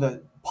out on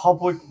the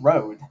public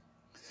road.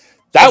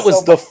 That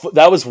Just was so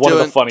that was one of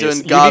the Doing funniest.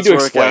 You need God's to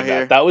work explain out here.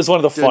 that. That was one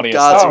of the Doing funniest.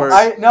 God's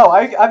things.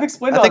 work. I've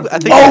explained I it. think- on I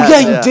TV. think Oh he yeah,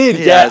 has, you yeah. did.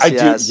 He Yeah, has, I he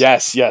do.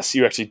 has. Yes,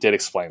 you actually did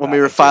explain When that. we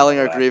I were do filing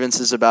our remember that.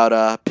 grievances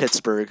about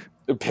Pittsburgh.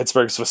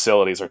 Pittsburgh's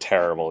facilities are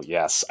terrible.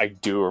 Yes, I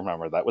do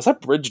remember that. Was that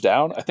bridge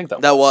down? I think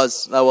that That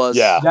was.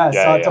 Yeah.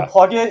 Yes, to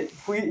plug it,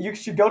 you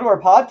should go to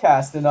our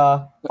podcast and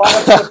find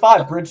episode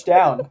 5, Bridge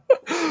Down.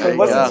 There And you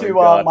listen go. to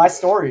God. my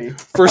story.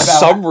 For about-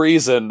 some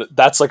reason,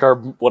 that's like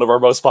one of our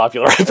most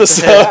popular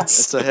episodes.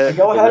 It's a hit.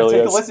 Go It ahead really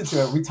and take is. a listen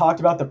to it. We talked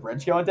about the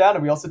bridge going down,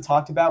 and we also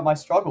talked about my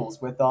struggles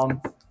with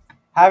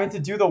having to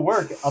do the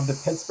work of the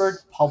Pittsburgh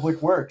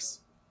Public Works.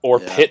 Or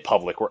Yeah. Pitt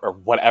Public or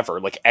whatever,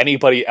 like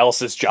anybody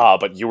else's job,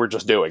 but you were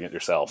just doing it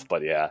yourself.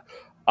 But yeah,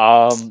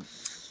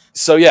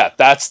 so yeah,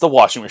 that's the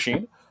washing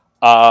machine,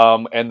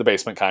 and the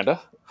basement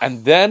kinda,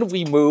 and then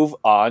we move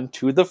on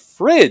to the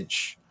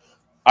fridge.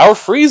 Our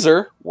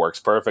freezer works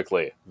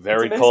perfectly,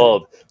 very It's amazing.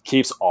 cold,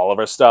 keeps all of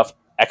our stuff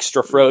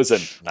extra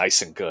frozen,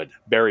 nice and good,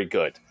 very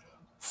good.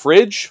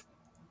 Fridge,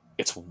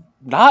 it's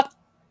not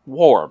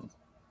warm,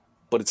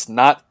 but it's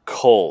not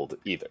cold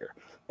either.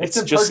 It's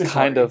It's in just purgatory.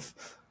 kind of.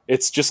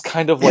 It's just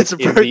kind of like It's a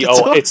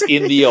it's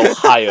in the purgatory.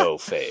 Ohio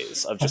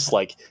phase of just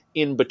like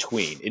in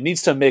between. It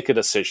needs to make a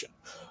decision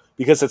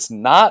because it's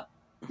not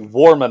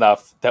warm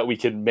enough that we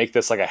can make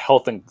this like a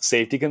health and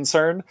safety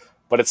concern,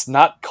 but it's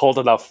not cold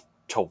enough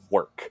to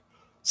work.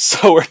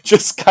 So we're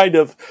just kind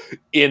of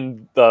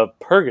in the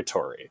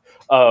purgatory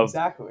of,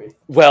 Exactly.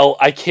 well,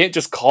 I can't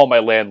just call my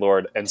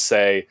landlord and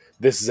say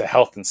this is a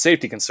health and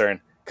safety concern,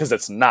 because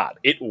it's not.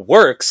 It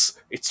works,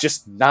 it's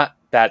just not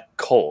that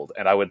cold,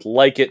 and I would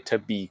like it to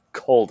be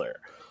colder.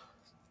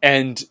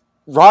 And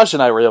Raj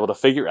and I were able to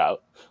figure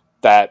out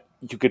that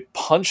you could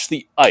punch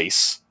the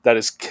ice that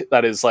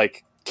is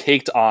like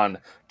caked on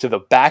to the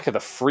back of the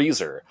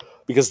freezer,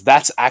 because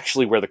that's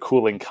actually where the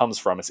cooling comes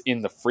from. It's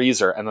in the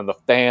freezer, and then the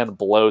fan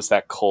blows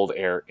that cold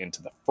air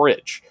into the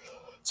fridge.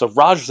 So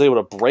Raj was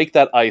able to break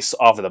that ice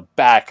off of the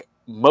back,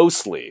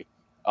 mostly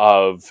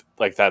of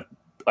like that,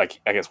 like,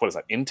 I guess, what is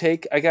that,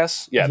 intake? I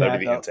guess, yeah, that'd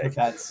be the The intake,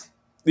 vents.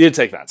 the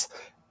intake vents,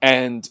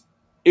 and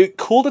it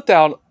cooled it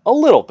down a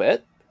little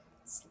bit,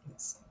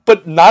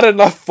 but not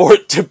enough for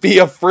it to be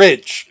a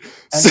fridge.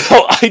 And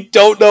so I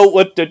don't know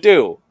what to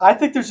do. I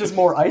think there's just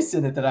more ice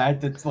in it that I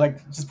had to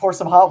like just pour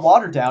some hot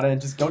water down it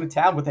and just go to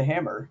town with a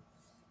hammer.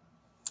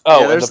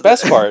 Oh, Yeah, and the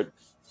best part,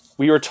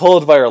 we were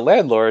told by our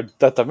landlord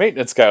that the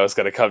maintenance guy was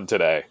going to come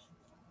today.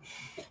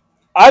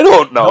 I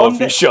don't know if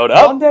he showed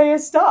up. Donde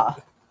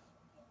está?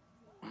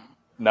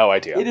 No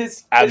idea. It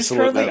is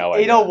absolutely no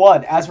idea.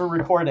 8:01 as we're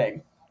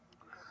recording.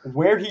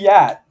 Where he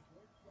at?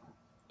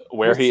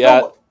 Where It's he still-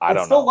 at? I It's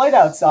don't still know. light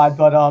outside,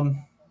 but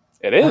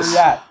It where is. he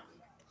at?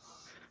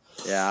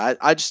 Yeah,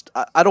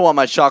 I don't want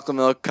my chocolate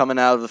milk coming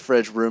out of the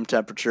fridge room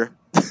temperature.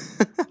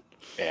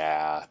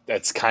 Yeah,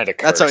 that's kind of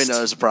cursed. That's how you know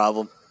there's a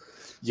problem.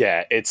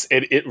 Yeah,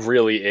 it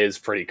really is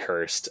pretty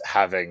cursed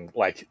having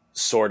like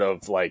sort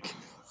of like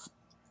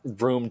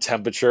room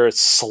temperature,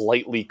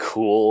 slightly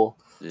cool,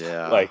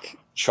 Yeah. like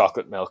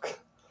chocolate milk.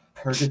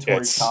 Purgatory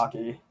It's-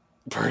 cocky.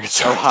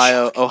 Purgatory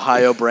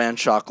Ohio brand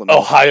chocolate milk.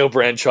 Ohio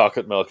brand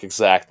chocolate milk,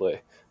 exactly.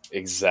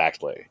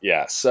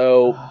 Yeah,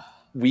 so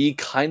we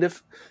kind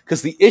of,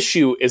 because the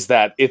issue is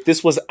that if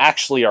this was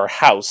actually our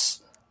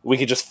house, we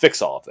could just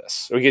fix all of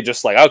this. We could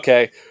just like,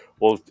 okay,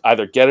 we'll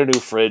either get a new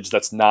fridge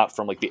that's not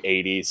from like the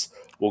 80s.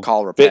 We'll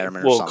Call a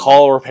repairman or We'll something.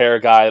 call a repair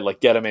guy, like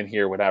get him in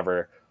here,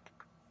 whatever.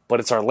 But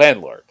it's our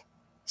landlord,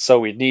 so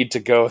we need to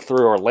go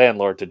through our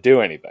landlord to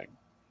do anything.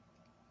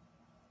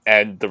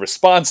 And the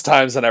response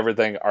times and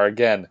everything are,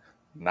 again,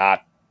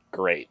 not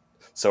great.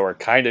 So we're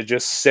kind of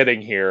just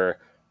sitting here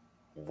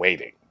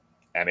waiting.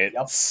 And it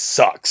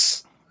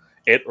sucks.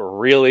 It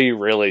really,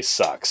 really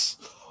sucks.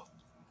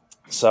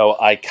 So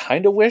I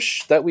kind of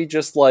wish that we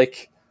just,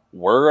 like,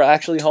 were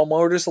actually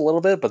homeowners a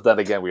little bit. But then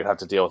again, we'd have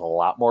to deal with a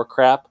lot more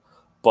crap.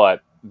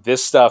 But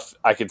this stuff,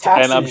 I could...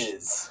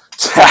 Taxes.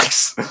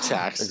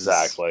 Taxes.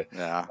 Exactly.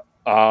 Yeah.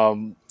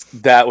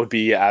 That would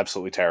be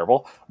absolutely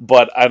terrible.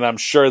 And I'm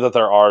sure that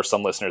there are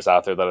some listeners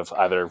out there that have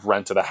either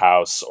rented a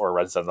house or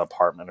rented an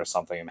apartment or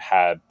something and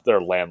had their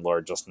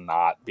landlord just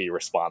not be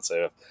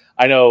responsive.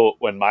 I know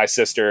when my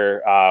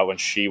sister, when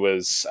she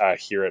was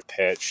here at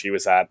Pitt, she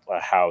was at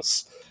a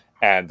house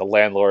and the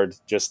landlord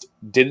just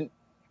didn't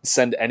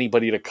send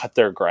anybody to cut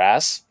their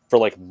grass for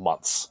like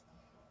months.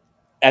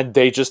 And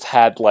they just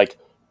had like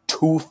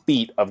 2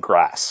 feet of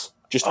grass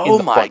just in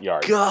the front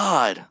yard. Oh my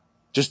God.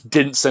 Just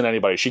didn't send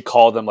anybody. She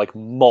called them like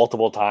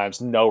multiple times,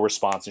 no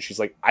response. And she's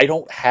like, I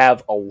don't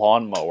have a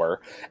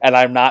lawnmower and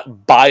I'm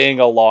not buying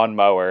a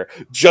lawnmower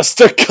just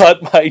to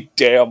cut my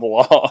damn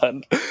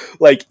lawn.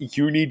 Like,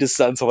 you need to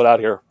send someone out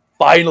here.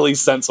 Finally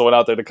sent someone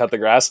out there to cut the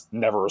grass.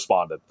 Never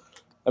responded.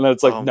 And then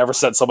it's like, never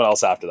sent someone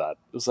else after that.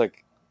 It was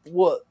like,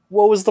 what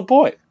was the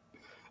point?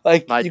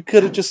 Like, you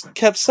could have just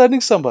kept sending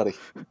somebody.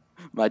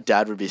 My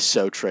dad would be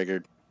so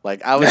triggered.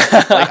 Like, I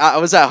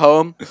was at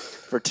home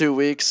for 2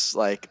 weeks,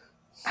 like,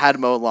 had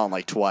mowed lawn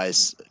like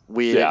twice.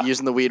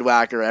 Using the weed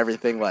whacker,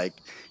 everything. Like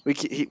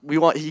he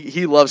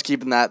loves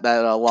keeping that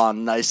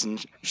lawn nice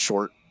and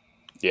short.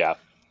 Yeah.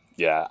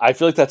 I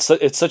feel like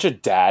it's such a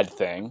dad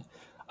thing.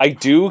 I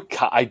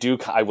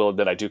will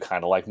admit I do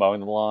kind of like mowing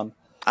the lawn.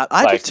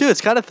 I do too.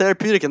 It's kind of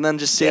therapeutic, and then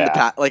just seeing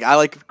the like I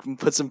like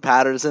put some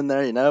patterns in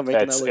there, making it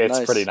look nice.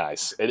 It's pretty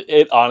nice.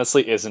 It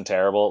honestly isn't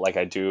terrible. Like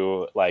I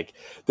do like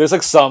there's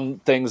like some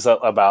things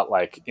about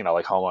like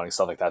like homeowning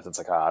stuff like that that's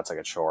like it's like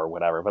a chore or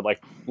whatever. But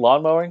like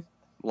lawn mowing,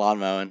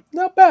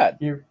 not bad.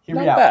 Hear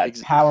not me out.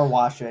 bad. Power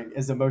washing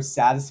is the most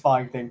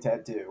satisfying thing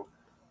to do.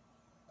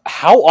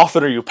 How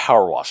often are you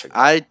power washing?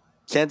 I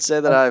can't say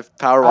that I've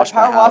power washed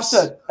my washed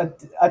house.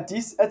 a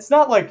decent. It's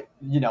not like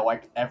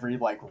like every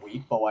like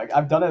week, but like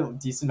I've done it a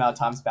decent amount of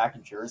times back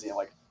in Jersey, and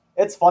like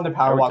it's fun to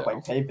power walk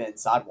like pavement and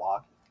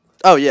sidewalk.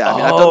 Oh yeah, I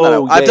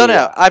mean I've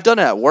done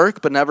it at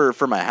work, but never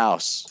for my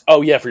house.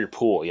 Oh yeah, for your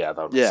pool, yeah,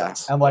 that would make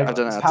sense. And like I've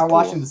done it at power the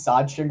washing pool. the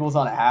side shingles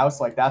on a house,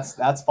 like that's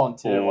fun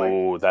too.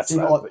 Oh, like that's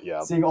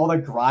seeing all the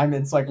grime,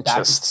 it's like back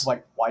Just- to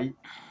like white.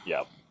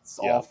 Yep.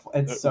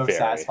 It's so Very.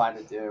 satisfying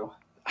to do.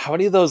 how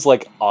many of those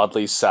like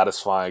oddly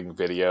satisfying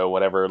video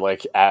whatever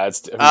like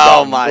ads have you Oh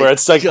gotten my where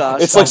it's like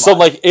gosh, it's so like some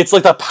much. like it's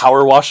like the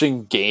power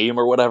washing game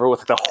or whatever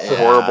with like the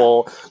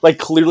horrible like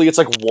clearly it's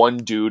like one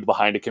dude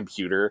behind a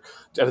computer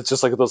and it's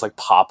just like those like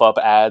pop-up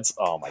ads.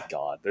 Oh my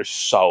god, they're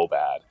so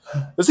bad.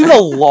 There's even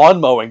a lawn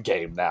mowing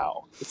game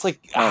now. It's like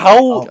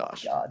Oh my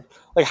god.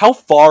 like how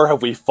far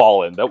have we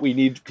fallen that we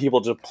need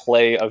people to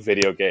play a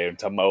video game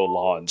to mow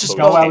lawns? Just so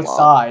we Go can't-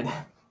 outside.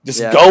 Just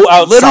Yeah. go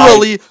outside.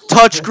 Literally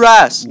touch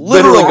grass.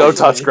 Literally go Literally.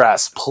 touch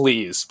grass,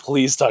 please.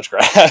 Please touch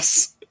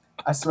grass.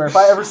 I swear, if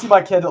I ever see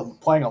my kid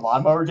playing a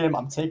lawnmower game,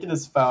 I'm taking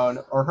his phone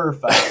or her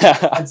phone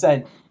and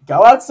saying,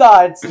 "Go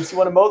outside since you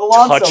want to mow the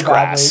lawn Touch so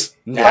grass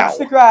badly. now." Touch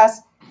the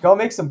grass. Go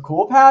make some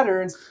cool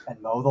patterns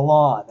and mow the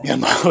lawn." Yeah,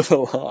 mow the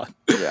lawn.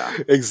 Yeah.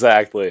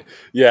 Exactly.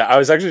 Yeah, I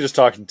was actually just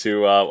talking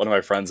to one of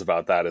my friends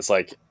about that. It's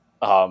like,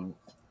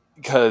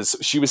 because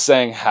she was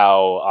saying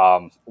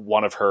how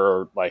one of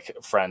her like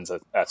friends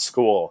at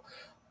school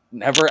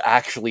never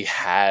actually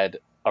had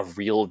a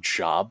real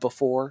job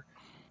before,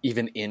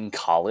 even in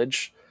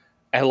college.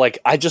 And like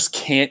I just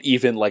can't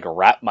even like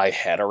wrap my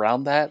head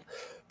around that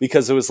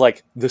because it was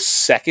like the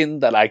second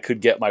that I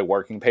could get my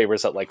working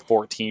papers at like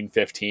 14,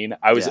 15,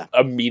 I was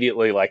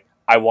immediately like,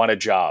 I want a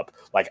job.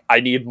 Like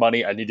I need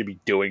money. I need to be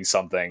doing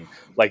something.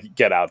 Like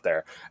get out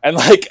there. And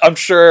like I'm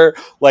sure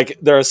like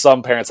there are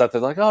some parents out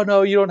there like, oh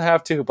no, you don't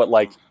have to. But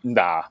like,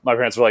 nah, my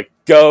parents were like,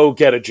 go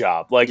get a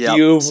job. Like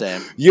you've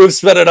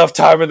spent enough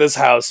time in this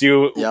house.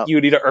 You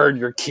need to earn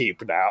your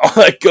keep now.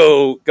 Like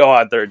go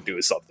out there and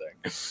do something.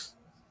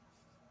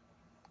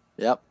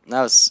 Yep,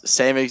 that was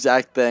same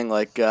exact thing.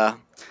 Like,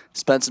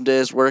 spent some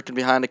days working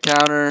behind a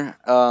counter.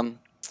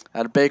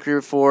 At a bakery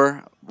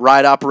before.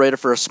 Ride operator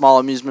for a small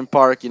amusement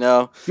park. You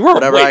know, you were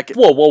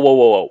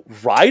whoa!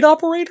 Ride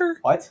operator?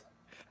 What?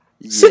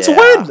 Since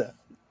when?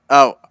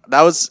 Oh,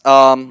 that was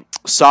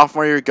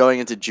sophomore year going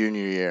into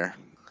junior year.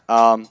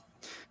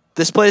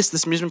 This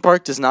amusement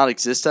park does not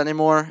exist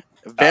anymore.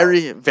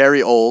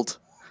 Very old.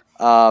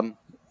 Oh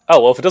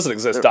well, if it doesn't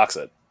exist, dox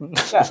it.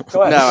 Yeah,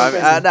 go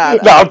ahead.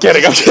 No, I'm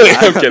kidding.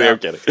 I'm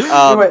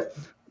kidding.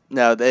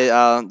 No, they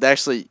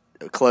actually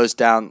closed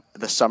down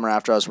the summer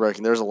after I was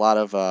working. There was a lot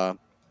of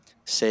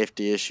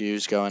safety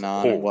issues going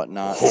on and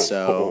whatnot.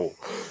 So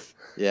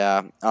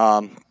yeah,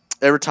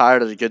 they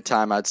retired at a good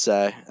time, I'd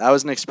say. That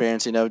was an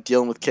experience, you know,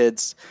 dealing with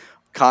kids,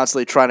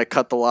 constantly trying to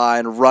cut the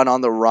line, run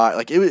on the ride.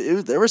 Like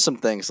there were some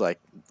things like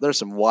there's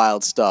some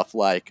wild stuff.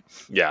 Like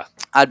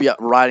I'd be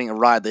riding a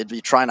ride, they'd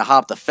be trying to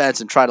hop the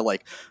fence and try to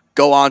like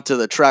go onto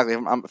the track.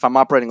 Like, if I'm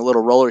operating a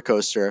little roller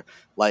coaster,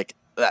 like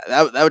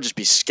that would just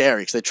be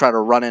scary because they try to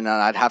run in and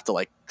I'd have to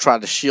like try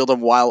to shield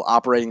them while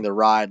operating the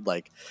ride.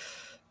 Like,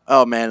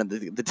 oh man,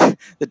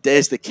 the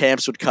days the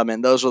camps would come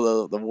in, those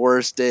were the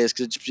worst days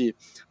because it'd just be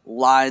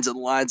lines and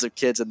lines of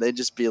kids and they'd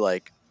just be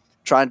like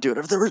trying to do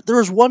it. There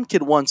was one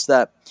kid once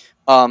that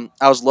I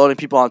was loading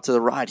people onto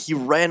the ride. He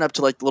ran up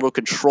to like the little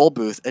control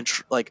booth and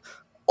like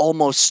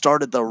almost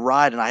started the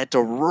ride and I had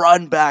to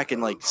run back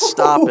and like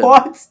stop him.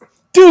 What?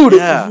 Dude,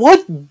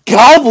 what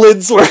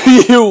goblins were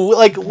you?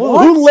 Like,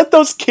 who let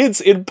those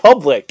kids in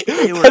public?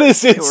 That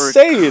is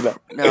insane.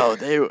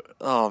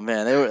 Oh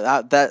man, they were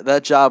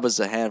that job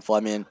was a handful. I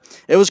mean,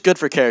 it was good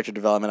for character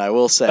development, I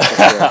will say. For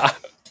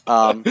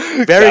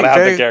sure.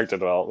 Very character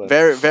development.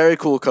 Very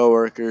cool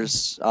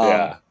coworkers.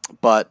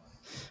 But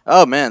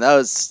oh man, that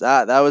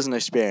was an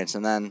experience.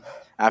 And then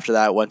after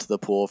that, I went to the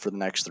pool for the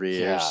next 3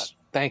 years.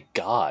 Thank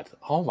God.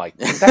 Oh my,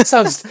 that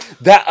sounds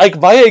that like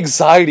my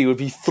anxiety would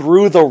be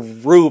through the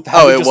roof.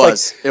 It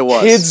was.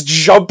 Kids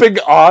jumping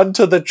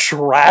onto the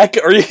track.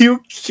 Are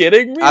you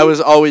kidding me? I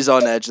was always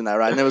on edge in that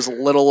ride, and it was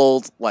little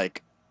old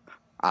like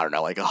I don't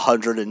know, like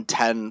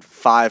 110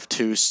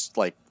 5'2",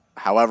 like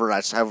however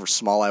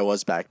small I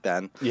was back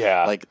then.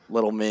 Yeah, like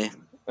little me.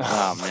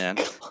 Oh man,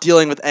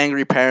 dealing with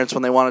angry parents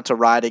when they wanted to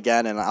ride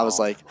again, and I was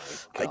like,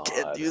 I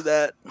can't do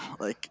that.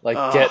 Like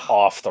get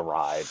off the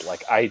ride.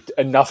 Like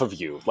enough of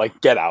you.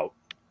 Like get out.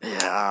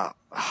 Yeah.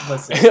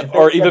 Listen,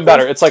 or even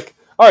better, it's like,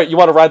 all right, you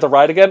want to ride the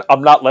ride again?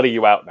 I'm not letting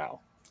you out now.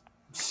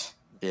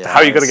 Yeah. How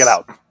are you gonna get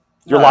out?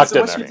 You're locked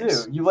in there. What you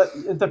do? You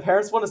if the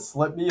parents want to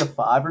slip me a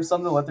 $5 or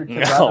something, let their kid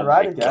ride the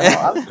ride again.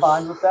 Well, I'm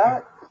fine with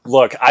that.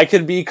 Look, I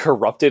can be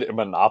corrupted in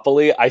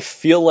Monopoly. I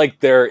feel like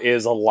there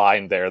is a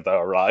line there,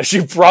 though, Raj.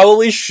 You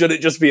probably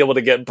shouldn't just be able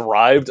to get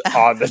bribed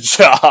on the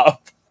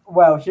job.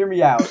 Well, hear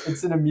me out.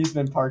 It's an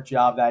amusement park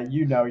job that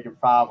you know you're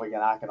probably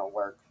not going to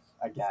work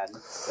again.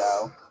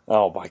 So.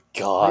 Oh my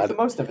God! Make the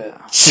most of it.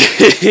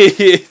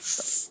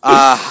 Jeez.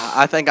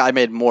 I think I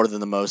made more than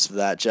the most of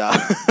that job.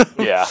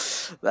 Yeah.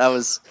 That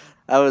was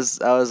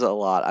a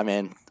lot.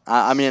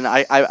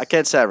 I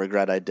can't say I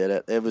regret I did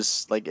it. It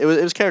was like it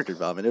was character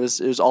development. It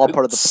was all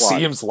part of the plot.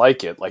 Seems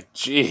like it. Like,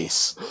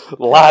 jeez,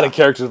 a lot of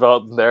character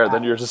development there.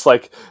 Then you're just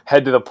like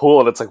head to the pool,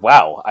 and it's like,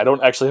 wow, I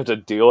don't actually have to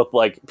deal with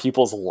like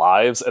people's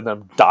lives and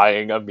them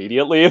dying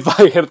immediately if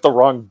I hit the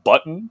wrong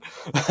button.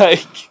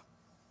 Like,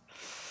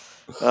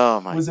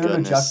 oh my! Was there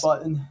an eject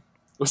button?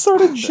 Was there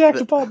an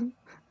eject button?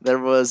 There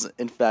was,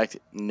 in fact,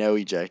 no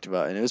eject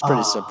button. It was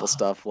pretty simple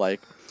stuff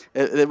like.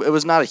 it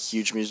was not a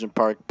huge amusement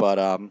park, but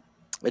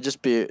it's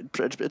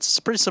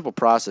a pretty simple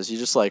process. You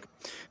just like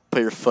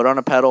put your foot on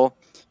a pedal.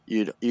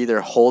 You'd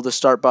either hold the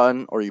start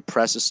button or you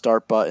press the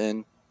start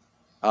button.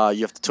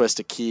 You have to twist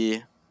a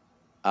key.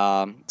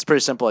 It's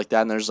pretty simple like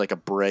that. And there's like a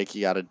brake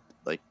you gotta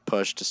like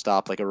push to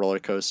stop like a roller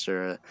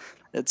coaster.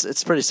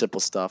 It's pretty simple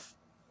stuff,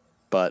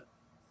 but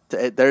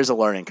there's a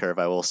learning curve,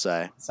 I will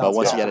say. But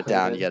once you get it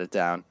down, you get it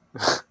down.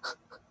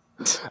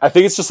 I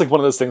think it's just like one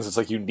of those things. It's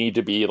like you need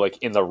to be like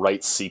in the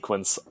right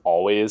sequence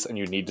always, and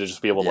you need to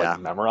just be able to like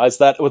memorize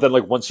that. But then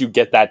like once you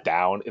get that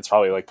down, it's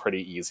probably like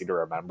pretty easy to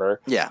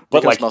remember. Yeah,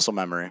 but like muscle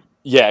memory.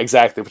 Yeah,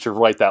 exactly. But you're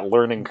right, that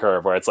learning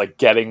curve where it's like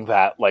getting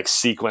that like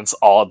sequence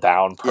all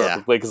down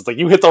perfectly because like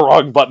you hit the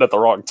wrong button at the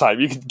wrong time,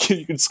 you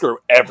can screw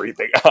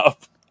everything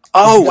up.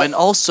 Oh, and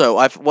also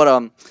I've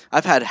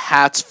had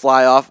hats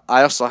fly off.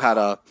 I also had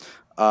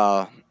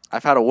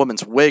I've had a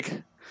woman's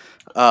wig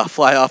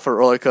fly off a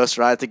roller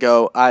coaster. I had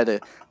to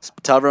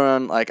tell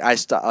everyone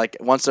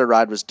once their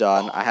ride was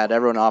done, I had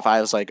everyone off.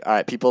 I was like, all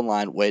right, people in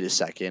line, wait a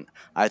second.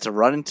 I had to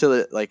run into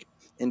the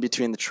in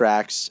between the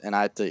tracks, and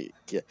I had to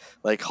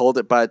hold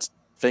it by its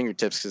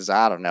fingertips because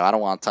I don't know, I don't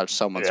want to touch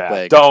someone's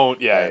wig.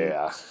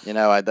 Yeah. You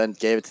know, I then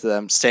gave it to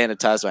them,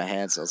 sanitized my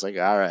hands. I was like,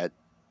 all right,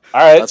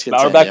 let's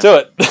now we're back to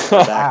it.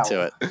 Back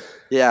to it.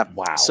 Yeah.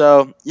 Wow.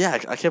 So yeah,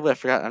 I can't believe I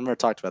forgot. I never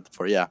talked about that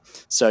before. Yeah.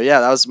 So yeah,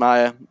 that was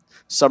my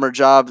summer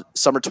job,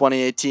 summer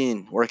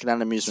 2018, working at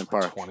an amusement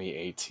park.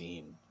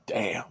 2018.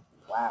 Damn.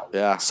 Wow.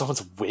 Yeah.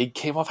 Someone's wig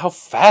came off. How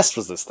fast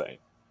was this thing?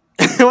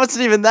 It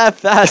wasn't even that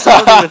fast.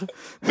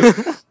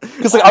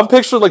 Because like I'm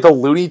picturing like the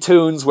Looney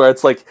Tunes where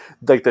it's like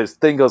this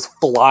thing goes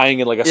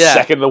flying in like a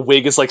second, the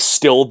wig is like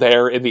still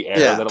there in the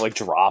air, and then it like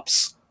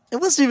drops. It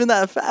wasn't even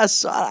that fast.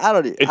 So I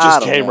don't. It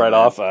just came right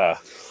off.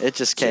 It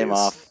just came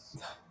off.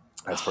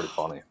 That's pretty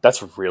funny.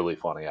 That's really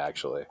funny,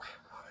 actually.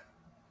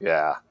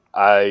 Yeah,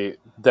 I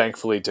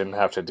thankfully didn't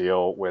have to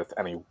deal with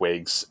any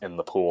wigs in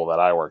the pool that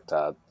I worked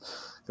at.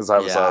 Because I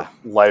was a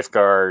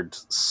lifeguard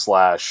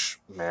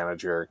 /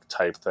 manager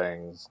type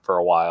thing for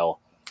a while.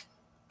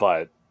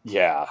 But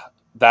yeah,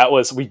 that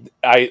was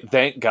I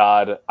thank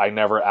God I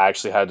never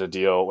actually had to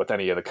deal with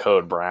any of the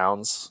code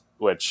browns,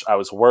 which I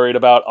was worried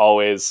about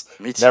always.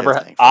 Me too,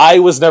 I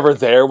was never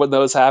there when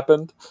those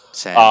happened.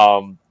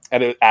 Same.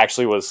 And it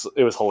actually was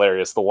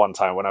hilarious the one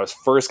time when I was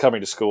first coming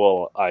to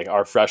school,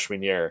 our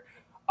freshman year.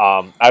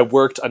 I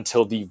worked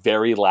until the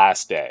very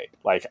last day.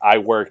 Like I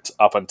worked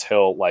up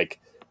until like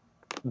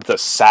the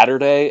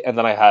Saturday, and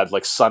then I had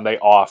like Sunday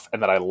off,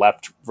 and then I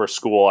left for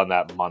school on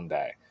that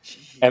Monday.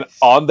 Jeez. And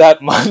on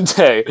that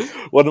Monday,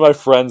 one of my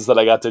friends that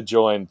I got to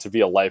join to be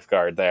a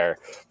lifeguard there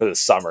for the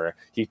summer,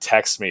 he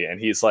texts me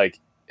and he's like,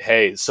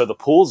 "Hey, so the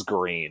pool's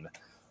green."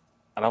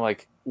 And I'm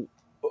like,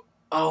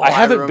 I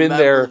haven't been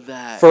there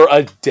for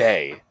a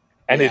day,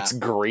 and it's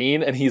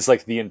green. And he's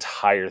like, the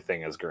entire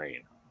thing is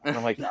green. And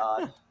I'm like,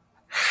 God.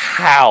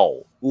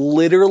 How?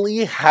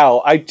 Literally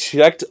how? I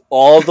checked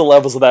all the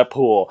levels of that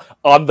pool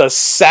on the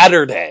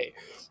Saturday,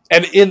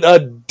 and in a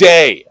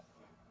day,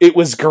 it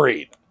was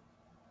green.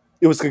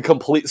 It was a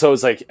complete. So it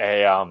was like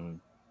a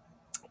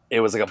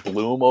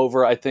bloom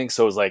over, I think.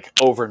 So it was like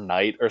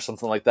overnight or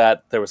something like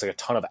that. There was like a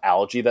ton of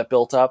algae that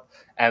built up,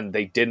 and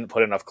they didn't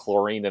put enough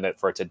chlorine in it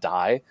for it to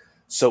die.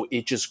 So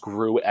it just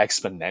grew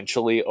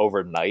exponentially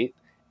overnight.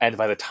 And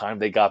by the time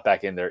they got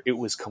back in there, it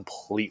was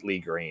completely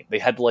green. They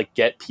had to like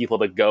get people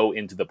to go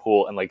into the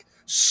pool and like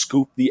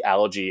scoop the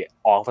algae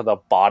off of the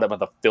bottom of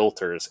the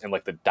filters in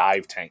like the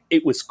dive tank.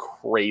 It was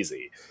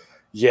crazy.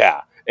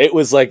 Yeah, it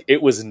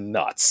was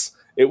nuts.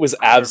 It was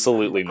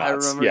absolutely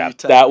nuts. I remember yeah, you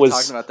that was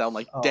talking about that on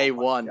like day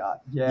one.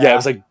 Yeah, it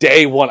was like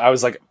day one. I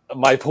was like,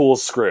 my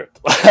pool's screwed.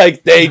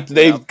 Like they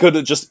could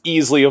have just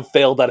easily have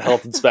failed that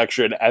health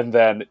inspection and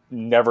then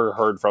never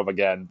heard from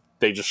again.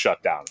 They just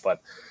shut down. But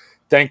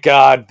thank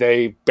God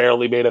they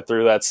barely made it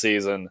through that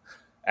season.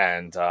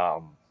 And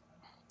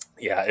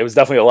it was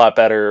definitely a lot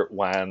better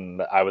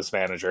when I was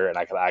manager and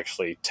I could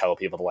actually tell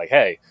people to like,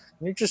 hey,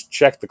 can you just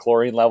check the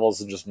chlorine levels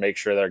and just make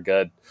sure they're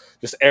good?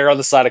 Just err on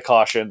the side of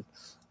caution.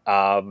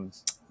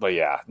 But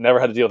yeah, never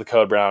had to deal with the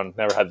code brown,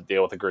 never had to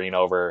deal with the green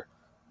over.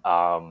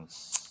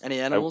 Any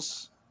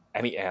animals?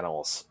 Any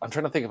animals. I'm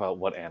trying to think about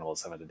what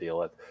animals I've had to deal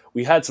with.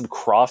 We had some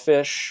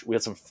crawfish, we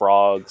had some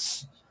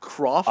frogs.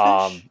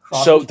 Crawfish?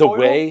 So the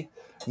way...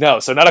 No,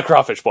 so not a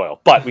crawfish boil,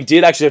 but we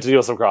did actually have to deal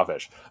with some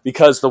crawfish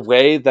because the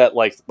way that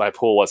like my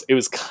pool was, it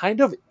was kind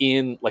of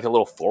in like a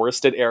little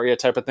forested area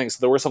type of thing.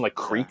 So there were some like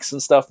creeks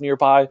and stuff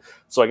nearby.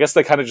 So I guess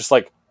they kind of just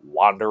like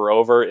wander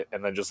over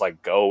and then just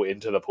like go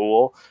into the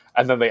pool,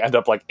 and then they end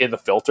up like in the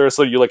filter.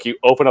 So you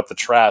open up the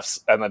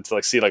traps and then to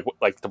like see like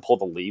to pull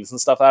the leaves and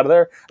stuff out of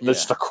there. And there's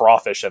just a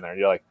crawfish in there, and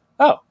you're like,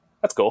 oh,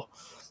 that's cool.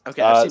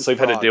 Okay, I've seen so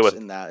you've had to deal with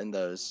in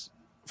those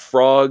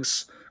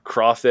frogs.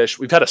 Crawfish.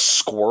 We've had a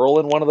squirrel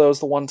in one of those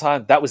the one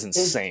time. That was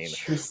insane.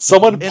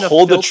 Someone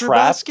pulled the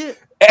trap.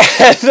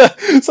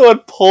 And someone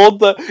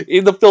pulled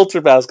in the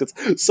filter baskets.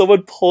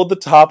 Someone pulled the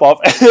top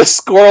off, and the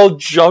squirrel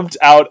jumped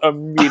out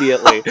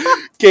immediately.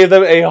 Gave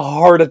them a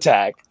heart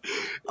attack.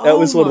 That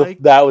was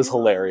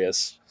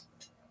hilarious.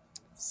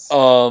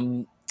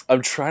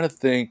 I'm trying to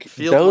think.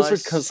 Field Those are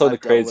mice some of the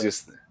I've dealt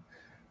craziest.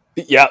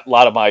 Yeah, a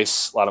lot of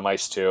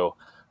mice too.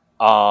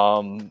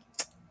 Trying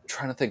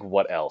to think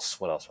what else.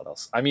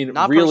 I mean,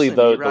 Not really,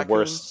 personally me the worst.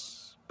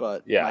 raccoons,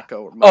 but Yeah. my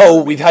other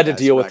Oh, we've maintenance had to guys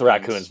deal had with the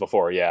raccoons raccoons.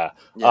 before, yeah.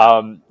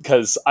 Yeah.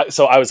 Because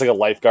I was like a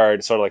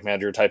lifeguard, sort of like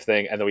manager type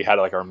thing, and then we had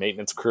like our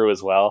maintenance crew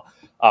as well.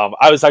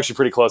 I was actually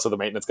pretty close with the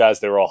maintenance guys;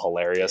 they were all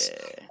hilarious.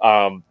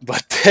 Yeah.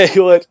 But they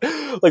would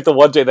like the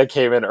one day they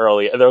came in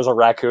early, and there was a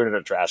raccoon in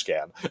a trash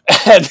can,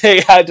 and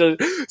they had to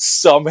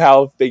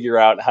somehow figure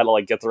out how to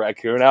like get the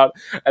raccoon out.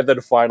 And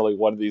then finally,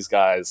 one of these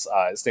guys,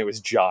 his name was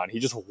John, he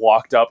just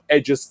walked up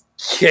and just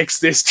kicks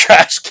this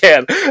trash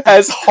can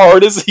as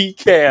hard as he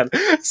can,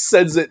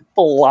 sends it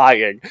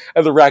flying,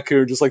 and the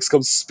raccoon just like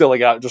comes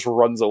spilling out and just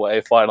runs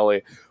away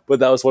finally. But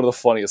that was one of the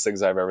funniest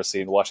things I've ever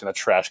seen, watching the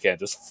trash can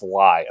just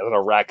fly and then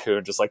a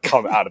raccoon just like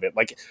come out of it,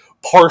 like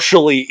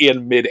partially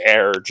in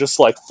midair, just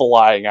like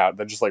flying out and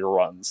then just like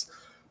runs.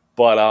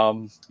 But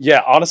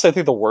yeah, honestly, I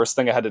think the worst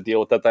thing I had to deal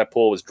with at that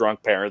pool was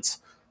drunk parents.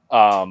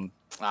 Um,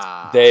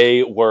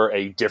 they were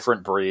a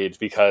different breed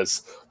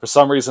because for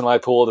some reason my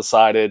pool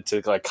decided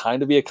to like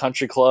kind of be a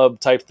country club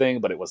type thing,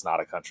 but it was not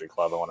a country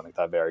club. I want to make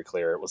that very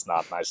clear. It was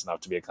not nice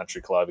enough to be a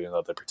country club, even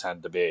though they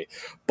pretend to be.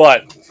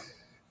 But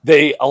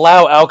they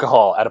allow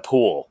alcohol at a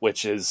pool,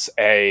 which is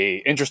a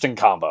interesting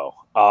combo.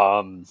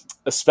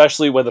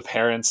 Especially when the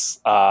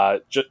parents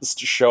just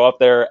show up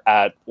there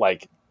at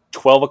like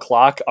 12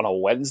 o'clock on a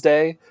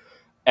Wednesday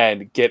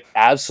and get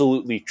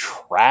absolutely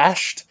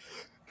trashed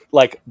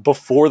like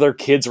before their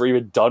kids are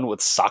even done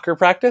with soccer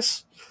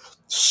practice.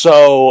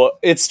 So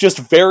it's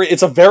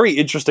a very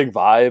interesting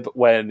vibe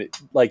when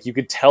like you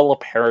could tell a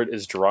parent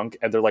is drunk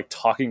and they're like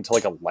talking to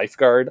like a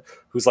lifeguard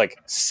who's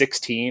like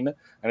 16,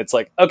 and it's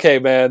like, okay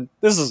man,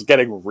 this is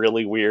getting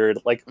really weird,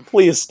 like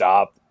please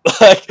stop.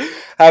 Like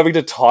having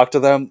to talk to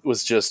them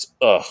was just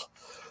ugh.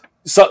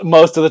 So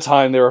most of the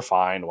time they were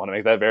fine. I want to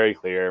make that very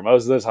clear.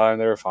 Most of the time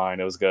they were fine.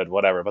 It was good,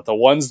 whatever. But the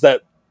ones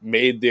that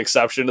made the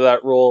exception to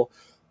that rule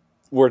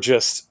were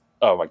just,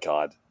 oh my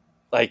god,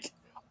 like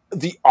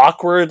the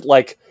awkward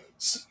like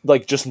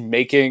just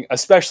making,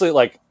 especially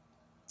like,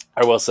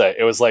 I will say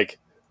it was like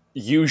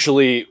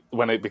usually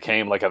when it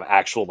became like an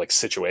actual like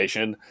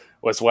situation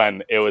was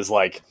when it was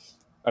like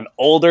an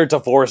older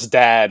divorced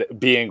dad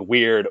being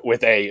weird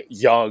with a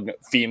young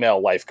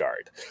female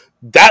lifeguard.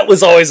 That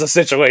was always a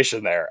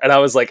situation there, and I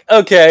was like,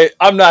 okay,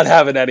 I'm not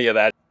having any of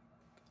that.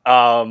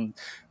 um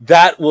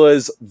that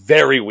was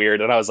very weird,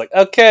 and I was like,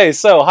 okay,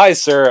 so hi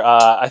sir,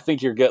 I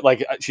think you're good.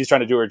 Like she's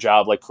trying to do her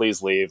job, like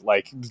please leave,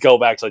 like go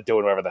back to like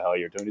doing whatever the hell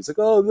you're doing. He's like,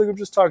 oh look, I'm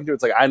just talking to you.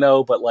 It's like, I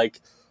know, but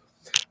like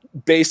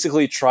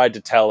basically tried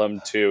to tell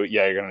him to,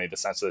 yeah, you're gonna need to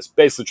censor this,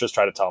 basically just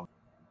try to tell him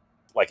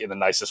like in the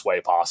nicest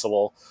way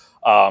possible.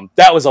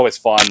 That was always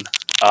fun,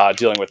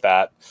 dealing with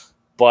that.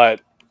 But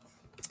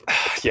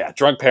yeah,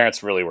 drunk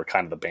parents really were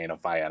kind of the bane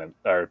of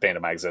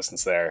my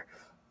existence there.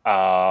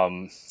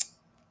 um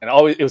and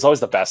always it was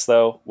always the best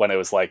though when it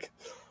was like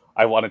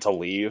I wanted to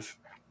leave,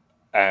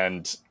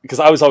 and because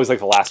I was always like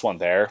the last one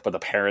there, but the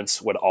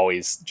parents would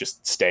always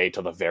just stay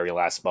till the very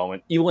last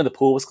moment, even when the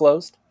pool was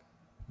closed.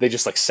 They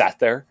just like sat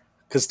there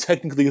because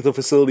technically the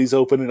facility's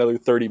open in another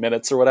 30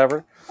 minutes or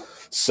whatever.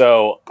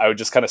 So I would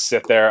just kind of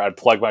sit there, I'd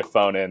plug my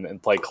phone in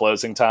and play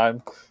closing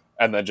time,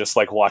 and then just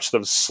like watch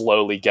them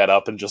slowly get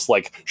up and just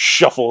like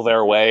shuffle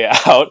their way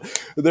out.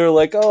 They're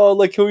like, oh,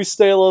 like, can we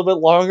stay a little bit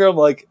longer? I'm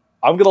like,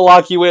 I'm gonna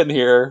lock you in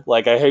here.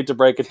 Like, I hate to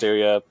break it to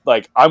you.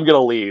 Like, I'm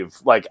gonna leave.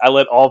 Like, I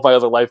let all of my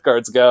other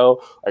lifeguards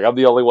go. Like, I'm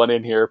the only one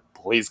in here.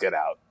 Please get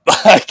out.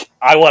 Like,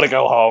 I want to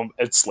go home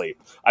and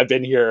sleep. I've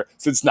been here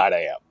since 9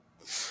 a.m.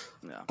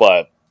 Yeah.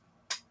 But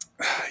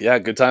yeah,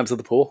 good times at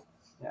the pool.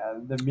 Yeah.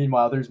 Then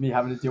meanwhile, there's me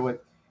having to deal with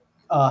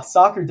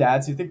soccer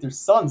dads who think their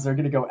sons are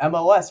going to go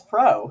MLS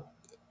pro.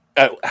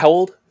 How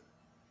old?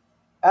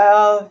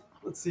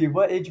 Let's see,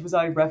 what age was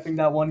I refing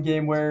that one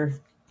game where?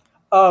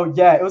 Oh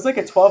yeah, it was like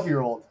a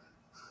 12-year-old,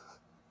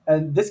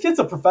 and this kid's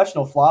a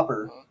professional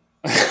flopper.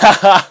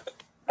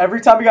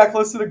 Every time he got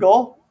close to the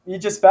goal, he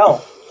just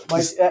fell.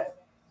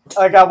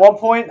 Like at one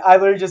point, I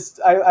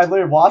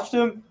literally watched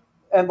him,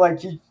 and like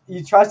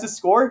he tries to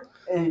score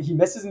and he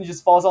misses and he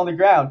just falls on the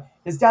ground.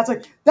 His dad's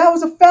like, "That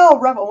was a foul,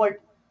 ref." I'm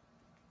like,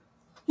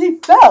 he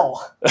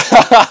fell.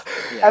 Yeah.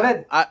 And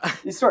then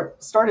he started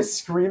to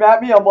scream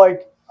at me. I'm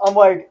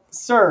like,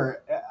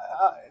 sir.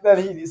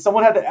 Then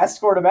someone had to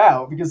escort him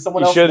out because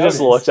someone else. You should have just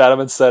noticed. looked at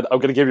him and said, "I'm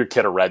going to give your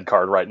kid a red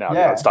card right now.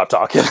 Yeah. You don't stop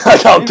talking.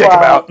 I'll kick him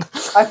out."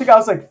 I think I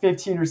was like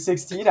 15 or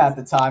 16 at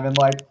the time, and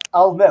like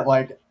I'll admit,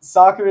 like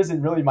soccer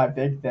isn't really my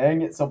big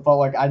thing. So, but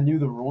like I knew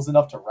the rules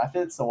enough to ref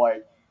it. So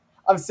like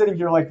I'm sitting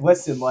here like,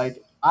 listen,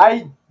 like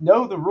I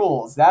know the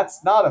rules.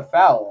 That's not a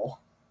foul.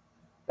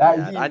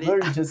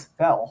 Literally just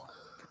fell.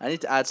 I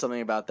need to add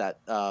something about that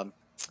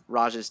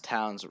Raj's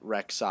Towns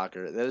rec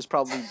soccer. That is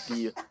probably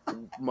the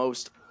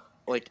most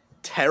like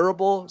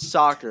terrible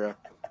soccer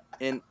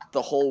in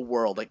the whole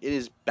world. Like it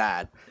is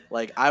bad.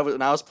 Like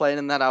when I was playing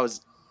in that, I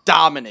was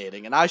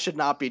dominating, and I should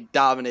not be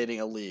dominating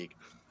a league.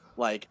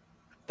 Like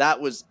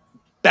that was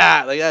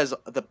bad. Like that is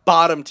the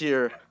bottom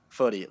tier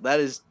footy.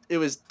 It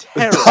was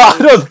terrible.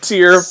 Bottom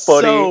tier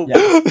footy. So,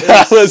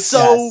 That was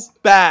so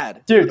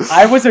bad. Dude,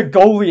 I was a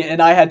goalie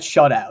and I had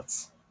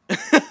shutouts.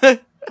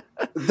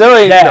 There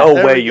ain't no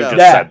there way we you go.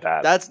 just said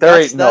that.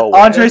 There ain't no way.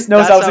 Andres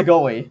knows That's I was how- a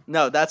goalie.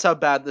 No, that's how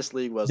bad this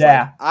league was.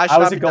 Yeah, I I should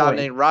was not a be goalie.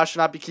 dominating. Ross should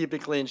not be keeping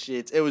clean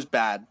sheets. It was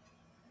bad.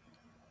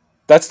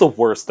 That's the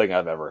worst thing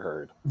I've ever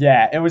heard.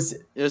 Yeah, it was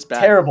It was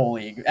bad. terrible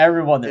league.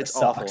 Everyone there It's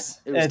awful.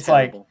 sucks. It was It's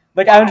terrible.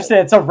 like I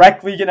understand it's a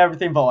rec league and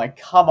everything, but like,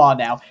 come on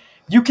now.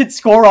 You could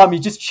score on me,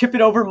 just chip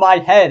it over my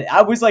head.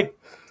 I was like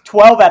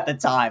 12 at the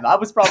time. I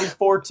was probably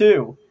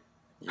 4'2".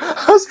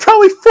 I was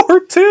probably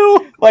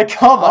 4'2". Like,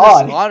 come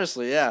on.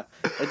 Honestly, yeah.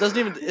 It doesn't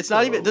even. It's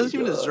not even. It doesn't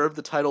even deserve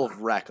the title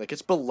of rec. Like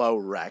it's below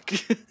rec.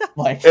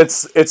 Like,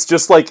 It's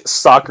just like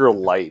soccer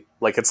light.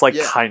 Like it's like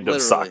Yeah, kind of literally.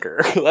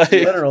 soccer. Like,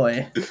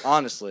 literally.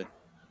 Honestly,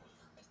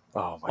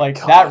 oh my Like,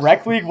 god. that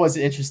rec league was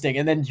interesting.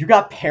 And then you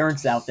got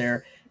parents out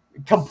there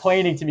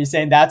complaining to me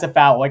saying that's a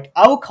foul. Like,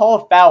 I will call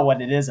a foul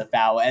when it is a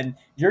foul. And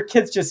your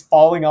kid's just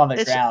falling on the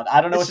It's- ground. I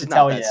don't know what it's to just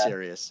tell not you. that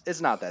serious.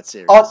 It's not that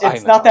serious. Oh, I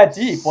it's not know. that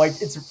deep. Like,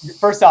 it's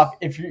first off,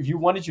 if you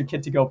wanted your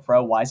kid to go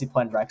pro, why is he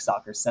playing rec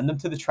soccer? Send them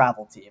to the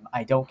travel team.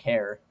 I don't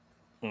care.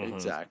 Mhm.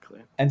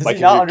 Exactly. And does Like he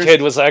if not your understand?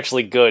 kid was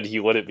actually good, he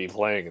wouldn't be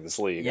playing in this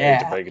league. I hate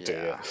to Yeah. break it to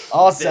Yeah. you.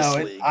 Also, This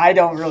league. I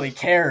don't really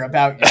care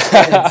about your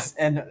kids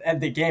and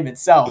the game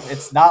itself.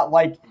 It's not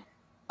like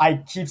I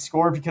keep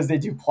score because they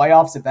do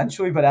playoffs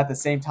eventually, but at the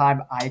same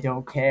time, I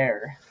don't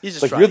care. He's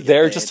just Like trying you're to get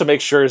there paid. just to make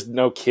sure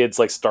no kids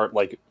like start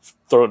like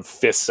throwing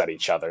fists at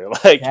each other.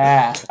 Like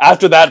Yeah.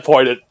 after that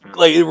point, it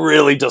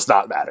really does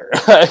not matter.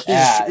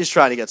 Yeah. He's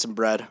trying to get some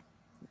bread.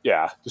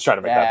 Yeah, just trying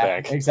to make Yeah,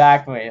 that bank.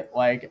 exactly.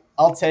 Like,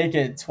 I'll take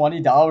it.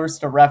 $20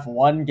 to ref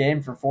one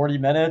game for 40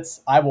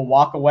 minutes. I will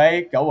walk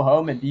away, go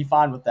home, and be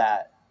fine with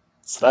that.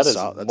 So that is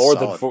That's more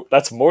solid. than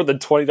that's more than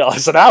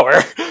 $20 an hour.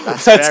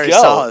 That's Let's very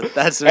go. solid.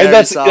 That's very And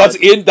that's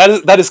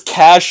solid. that is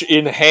cash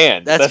in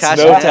hand. That's cash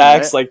no in hand,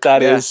 tax. right? Like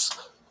that Yeah. is.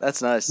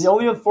 That's nice. The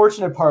only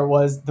unfortunate part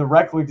was the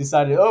rec league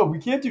decided, oh, we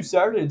can't do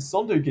Saturday and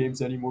Sunday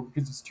games anymore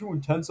because it's too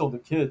intense on the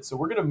kids. So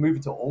we're gonna move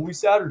it to only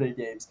Saturday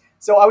games.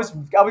 So I went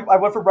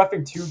from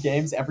reffing 2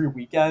 games every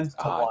weekend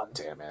to Oh, one.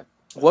 damn it.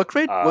 What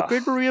grade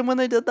were we in when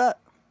they did that?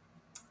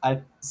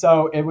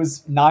 So it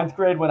was 9th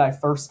grade when I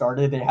first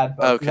started. They had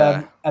both Okay.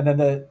 of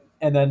them,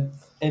 and then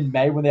in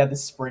May when they had the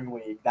spring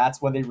league,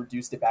 that's when they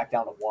reduced it back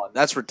down to 1.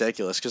 That's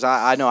ridiculous because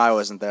I know I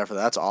wasn't there for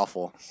that. That's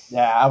awful.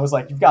 Yeah, I was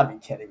like, you've got to be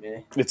kidding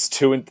me. It's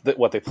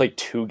they play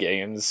 2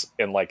 games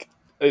in like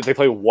they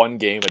play 1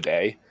 game a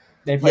day.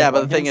 They played Yeah, but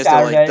one the thing game is they're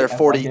Saturday they're and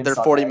 40 one game they're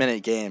Sunday.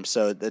 40-minute games,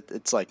 so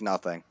it's like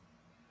nothing.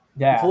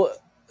 Yeah, Well,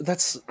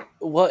 that's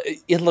what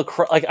in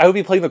lacrosse. Like I would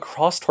be playing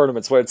lacrosse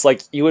tournaments where it's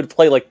like you would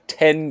play like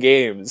 10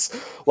 games,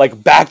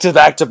 like back to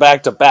back to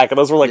back to back, and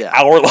those were like Yeah.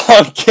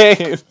 hour-long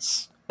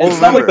games.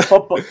 it's not remember- like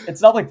football.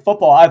 It's not like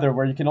football either,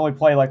 where you can only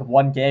play like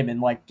 1 game and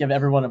like give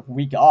everyone a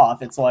week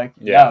off. It's like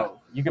no,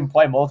 you can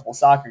play multiple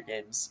soccer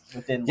games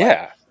within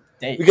Yeah.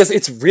 days. Because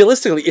it's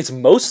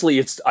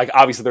mostly like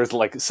obviously there's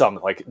like some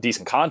like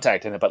decent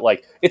contact in it, but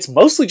like it's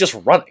mostly just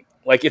running.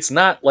 Like it's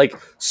not like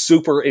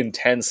super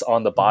intense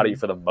on the body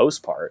for the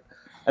most part,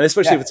 and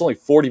especially Yeah. if it's only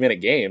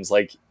 40-minute games,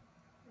 like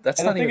that's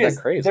and not the thing even is,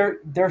 that crazy.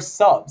 they're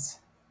subs.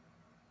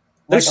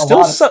 There's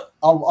Like, still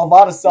a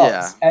lot of subs,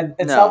 Yeah. and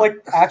it's No. not like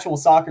actual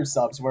soccer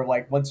subs where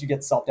like once you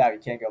get subbed out, you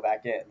can't go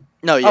back in.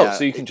 No, yeah.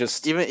 so you can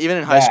just even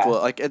in high Yeah. school,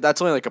 like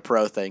that's only like a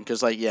pro thing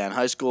because like in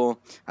high school,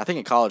 I think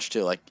in college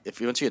too. Like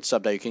once you get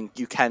subbed out,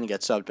 you can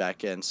get subbed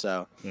back in.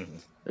 So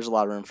there's a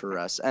lot of room for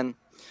rest, and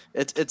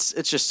it's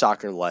just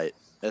soccer light.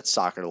 It's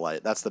soccer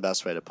light. That's the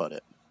best way to put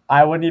it.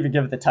 I wouldn't even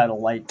give it the title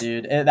light,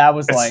 dude. That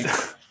was like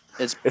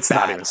It's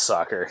not bad. even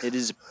soccer. It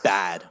is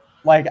bad.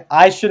 like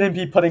I shouldn't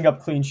be putting up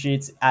clean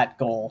sheets at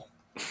goal.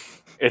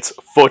 It's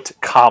foot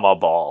comma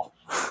ball.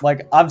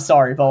 Like I'm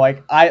sorry,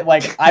 but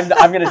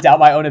I'm gonna doubt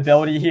my own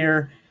ability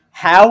here.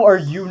 How are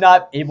you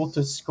not able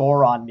to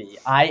score on me?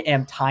 I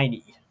am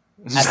tiny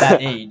at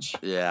that age.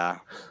 Yeah.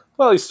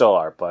 Well, you still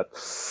are, but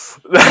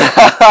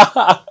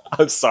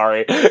I'm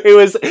sorry.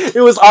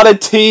 It was on a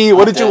tee.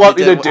 What did you want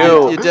me to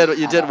do? You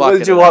did walk. What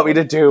did you want me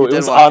to do? It did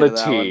was walk on a into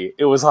that one. tee.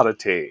 It was on a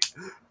tee.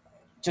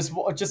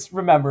 Just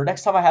remember,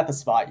 next time I have to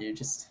spot you,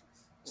 just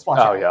watch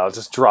Oh out. yeah, I'll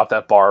just drop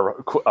that bar.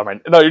 I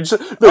mean, no, you're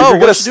Oh, gonna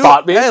what you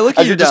spot doing? me, Hey, look at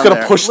and you you're just down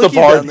gonna there. push Look the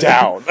you bar down there.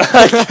 down.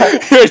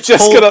 Like, you're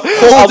just Hold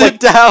I'm it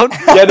down.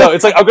 yeah, no,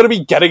 it's like I'm gonna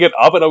be getting it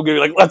up, and I'm gonna be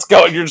like, "Let's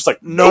go," and you're just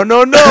like, No,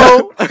 "Nope."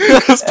 no, no.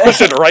 Just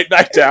push it right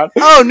back down.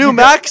 Oh, new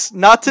Max,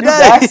 not New today.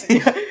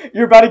 Max,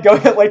 you're about to go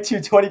hit like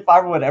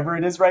 225 or whatever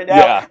it is right now.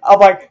 Yeah. I'm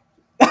like,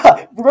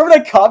 remember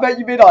that comment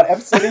you made on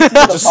episode 18 of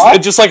the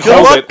pod? Just like Good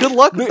hold luck- it. good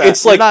luck with that.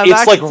 It's You're like not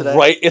maxing today.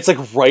 right. It's like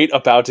right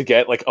about to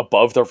get like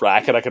above the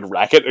rack, and I can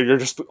rack it, and you're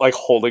just like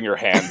holding your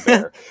hand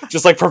there,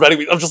 just like preventing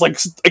me. I'm just like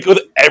with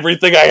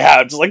everything I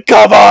have, just like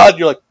come on.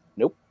 You're like,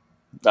 nope,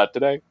 not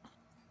today.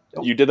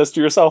 Nope. You did this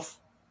to yourself.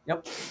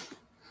 Yep.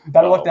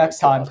 Better Oh luck my next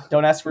time. God.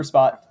 Don't ask for a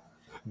spot.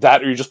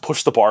 That or you just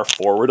push the bar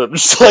forward and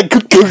just like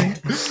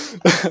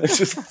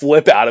just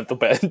flip out at the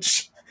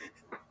bench.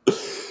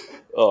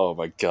 Oh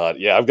my god.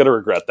 Yeah, I'm gonna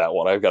regret that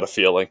one. I've got a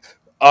feeling.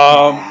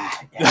 Yeah,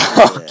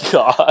 Oh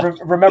god.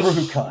 Remember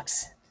who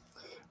cooks.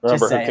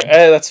 Remember Just who?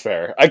 saying. That's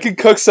fair. I could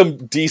cook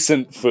some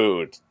decent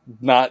food.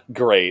 Not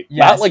great.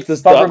 Not Yes, like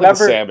this. but Not like the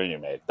remember, salmon you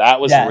made.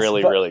 That was yes,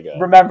 really but really good.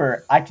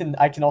 remember, I can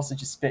also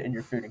just spit in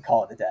your food and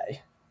call it a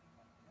day.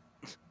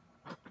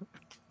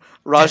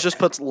 Raj just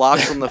puts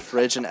locks on the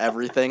fridge and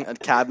everything and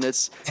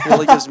cabinets. He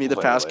really gives me the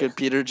Literally. passcode.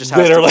 Peter just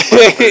has Literally. to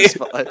fight for his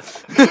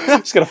life.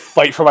 Just gonna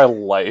fight for my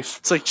life.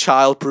 It's like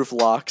child-proof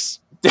locks.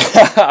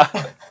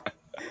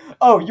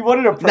 Oh, you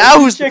wanted a Now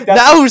who's chick?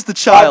 who's the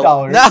child?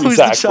 $5. Now who's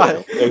the Exactly.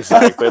 child?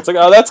 Exactly. It's like,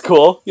 oh, that's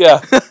cool.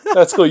 Yeah,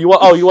 that's cool. You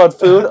want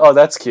food? Oh,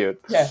 that's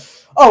cute. Yeah.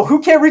 Oh, who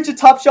can't reach the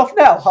top shelf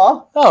now,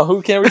 huh? Oh,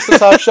 who can't reach the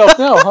top shelf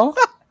now, huh?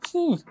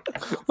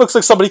 Looks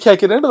like somebody can't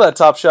get into that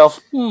top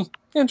shelf.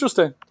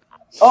 Interesting.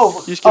 Oh,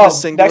 You just get a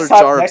singular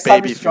jar of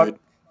baby food.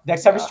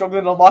 Next time you're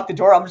struggling to unlock the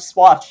door, I'm just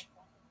watch.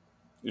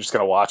 You're just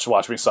gonna watch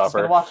me suffer.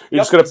 You're Yep,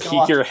 just gonna just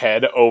peek your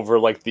head over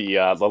like the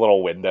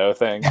little window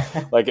thing,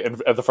 like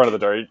at the front of the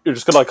door. You're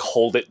just gonna like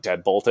hold it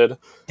deadbolted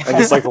and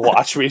just like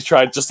watch me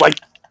try just like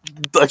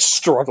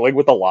struggling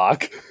with the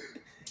lock.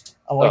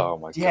 Oh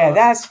my god! Yeah,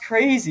 that's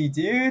crazy,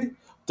 dude.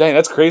 Dang,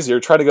 that's crazy. You're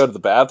trying to go to the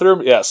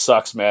bathroom? Yeah,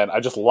 sucks, man. I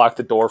just locked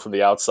the door from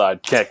the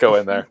outside. Can't go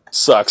in there.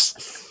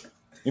 Sucks.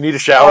 You need a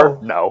shower?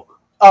 Oh. No.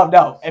 Oh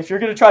no! If you're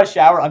gonna try to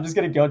shower, I'm just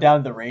gonna go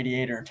down the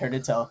radiator and turn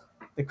it to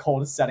the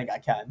coldest setting I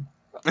can.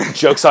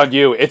 Joke's on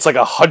you. It's like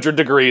 100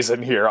 degrees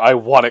in here. I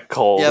want it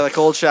cold. Yeah, the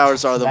cold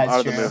showers are the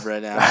That's the true. move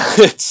right now.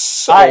 It's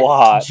so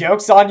hot.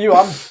 Joke's on you.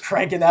 I'm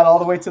cranking that all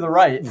the way to the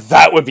right.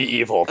 That would be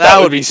evil.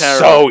 That would be be terrible.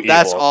 so evil.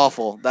 That's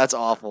awful. That's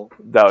awful.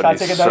 That would Try be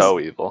to take a so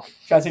nice- evil.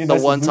 Try to take a The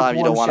nice one time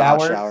you don't lukewarm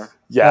want a hot shower.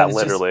 Yeah, it's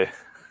just- literally.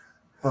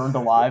 Burned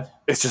alive.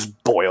 It's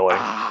just boiling.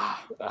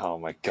 Ah. Oh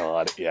my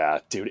god. Yeah,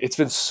 dude. It's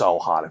been so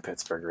hot in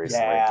Pittsburgh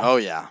recently. Yeah. Oh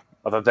yeah.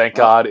 Although thank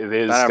God it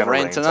is better going to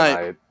rain rain tonight.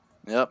 tonight.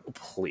 Yep.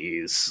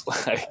 Please.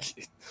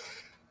 Like,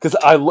 because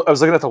I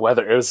was looking at the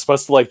weather. It was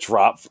supposed to like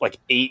drop like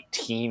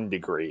 18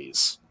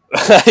 degrees.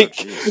 Like,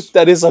 jeez.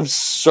 that is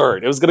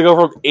absurd. It was going to go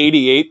from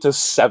 88 to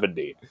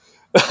 70.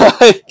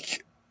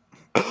 Like,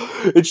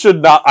 it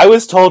should not. I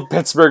was told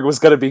Pittsburgh was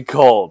going to be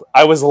cold.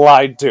 I was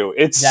lied to.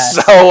 It's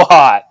Yes. so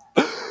hot.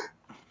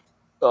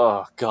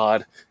 Oh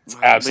God, it's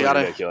absolutely gotta-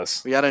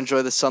 ridiculous. We gotta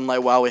enjoy the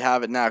sunlight while we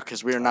have it now,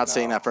 because we are not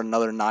seeing that for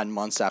another 9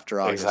 months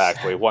after August.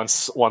 Exactly.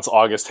 Once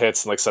August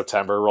hits and like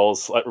September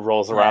rolls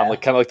around, Yeah.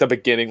 like kind of like the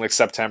beginning, like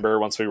September.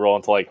 Once we roll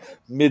into like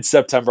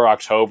mid-September,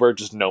 October,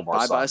 just no more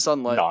Bye-bye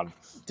sunlight. None.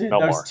 Dude,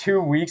 No there's more.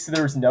 2 weeks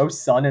there was no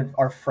sun in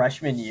our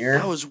freshman year.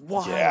 That was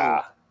wild.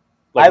 Yeah.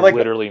 I Like, like-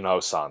 literally no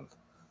sun.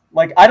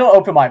 Like, I don't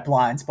open my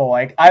blinds, but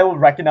like I will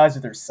recognize that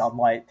there's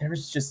sunlight. There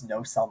was just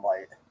no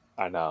sunlight.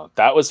 I know.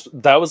 That was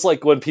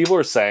like when people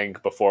were saying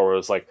before, it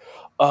was like,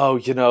 oh,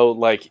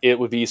 like it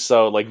would be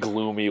so like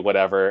gloomy,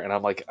 whatever. And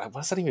I'm like, what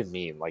does that even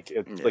mean? Like,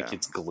 like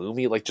it's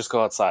gloomy. Like, just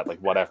go outside. Like,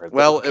 whatever.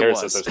 Well, Who cares it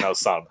if was. there's no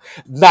sun?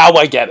 Now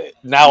I get it.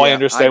 Now I Yeah,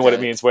 understand I what get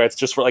it it. means. Where it's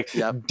just for like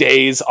Yep.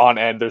 days on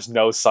end. There's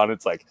no sun.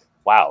 It's like,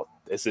 wow,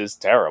 this is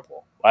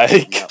terrible.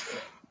 Like, Yep.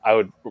 I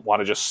would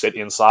want to just sit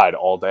inside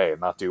all day and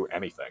not do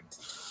anything.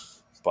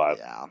 But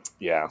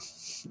Yeah.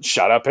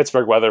 shout out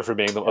Pittsburgh weather for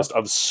being the most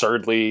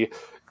absurdly,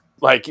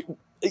 like,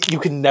 you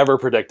can never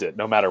predict it,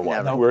 no matter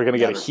what. Never. We're gonna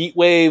get a Never. heat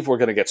wave. We're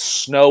gonna get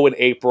snow in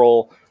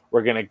April.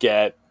 We're gonna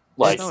get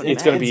like Snow in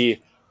it's May. gonna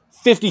be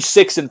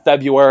 56 in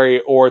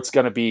February, or it's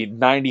gonna be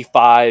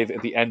 95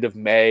 at the end of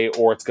May,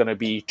 or it's gonna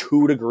be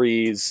 2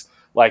 degrees.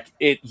 Like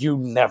it, you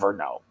never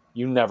know.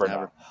 You never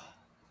Never. know.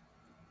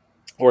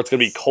 Or it's gonna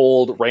be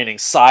cold, raining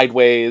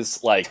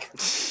sideways. Like,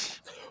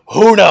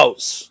 who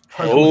knows?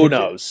 Who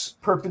knows?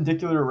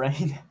 Perpendicular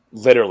rain.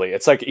 Literally,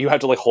 it's like you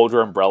have to like hold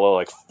your umbrella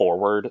like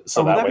forward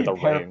so Oh, would that that way be the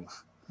rain.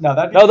 No,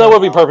 that No, that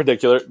would be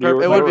perpendicular. It would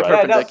be right.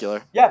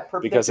 perpendicular. Yeah,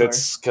 perpendicular.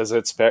 because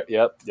it's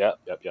yep.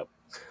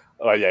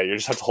 Oh yeah, you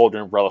just have to hold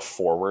your umbrella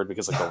forward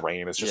because like the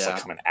rain is just Yeah.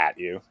 like coming at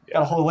you.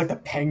 Gotta Yeah. hold like the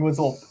penguin's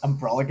little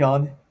umbrella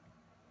gun.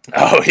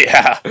 Oh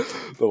yeah, the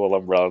little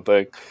umbrella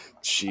thing.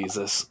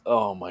 Jesus.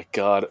 Oh my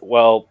god.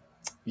 Well,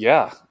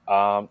 yeah.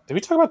 Did we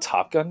talk about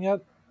Top Gun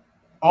yet?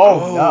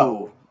 Oh,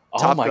 no. Oh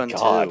Top my Gun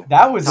god. 2.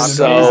 That was Top an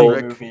Gun amazing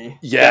Maverick. movie.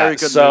 Yeah. Very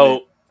good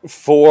So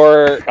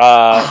for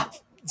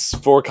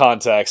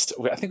context,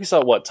 I think we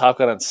saw what Top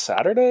Gun on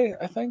Saturday.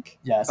 I think.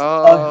 Yes.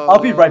 I'll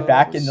be right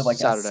back into like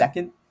Saturday. a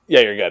second.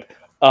 Yeah, you're good.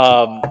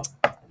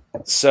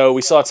 So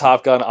we saw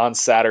Top Gun on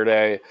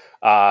Saturday.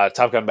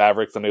 Top Gun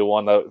Maverick, the new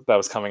one that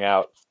was coming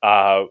out.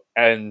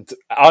 And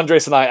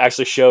Andres and I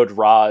actually showed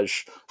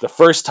Raj the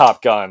first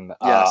Top Gun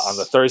Yes. on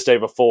the Thursday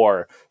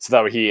before, so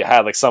that he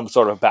had like some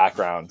sort of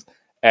background.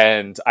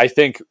 And I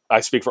think I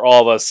speak for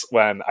all of us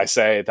when I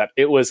say that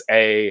it was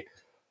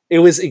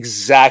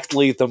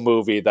exactly the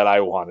movie that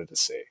I wanted to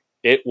see.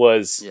 It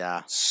was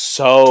Yeah.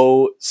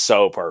 so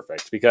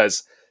perfect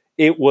because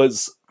it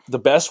was the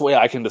best way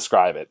I can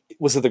describe it.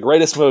 Was it the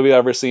greatest movie I've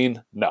ever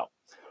seen? No,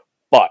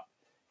 but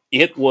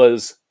it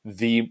was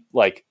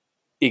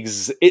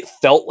it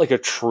felt like a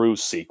true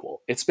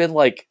sequel. It's been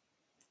like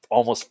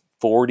almost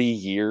 40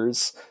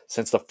 years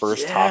since the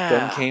first Top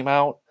Gun came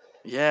out.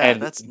 Yeah,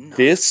 And that's nuts.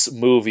 this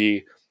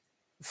movie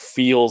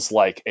feels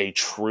like a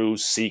true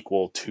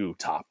sequel to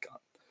Top Gun.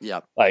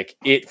 Yep. Like,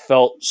 it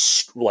felt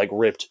like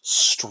ripped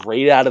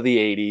straight out of the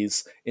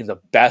 80s in the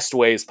best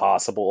ways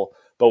possible,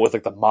 but with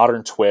like the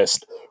modern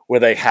twist where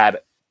they had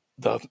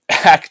the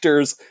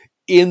actors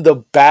in the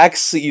back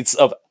seats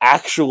of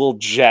actual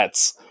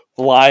jets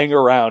flying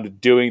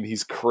around doing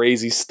these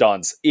crazy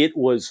stunts. It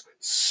was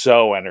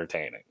so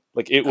entertaining.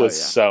 Like, it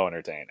was so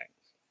entertaining.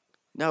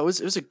 No,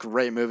 it was a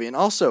great movie. And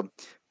also,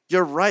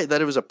 you're right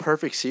that it was a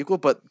perfect sequel,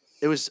 but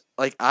it was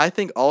like, I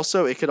think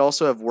also it could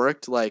also have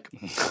worked like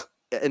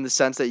in the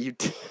sense that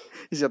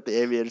he's got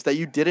the aviators, that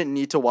you didn't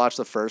need to watch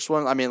the first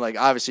one. I mean, like,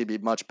 obviously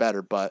it'd be much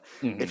better, but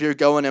if you're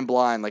going in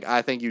blind, like,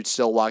 I think you'd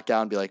still walk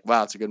down and be like,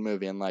 wow, it's a good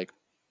movie. And like,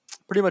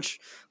 pretty much,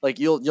 like,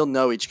 you'll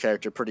know each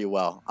character pretty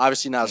well.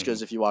 Obviously not as good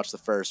as if you watch the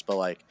first, but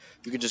like,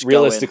 you could just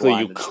realistically, go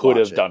in you could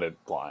have done it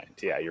blind.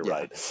 Yeah, you're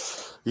right.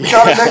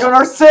 Got a Meg on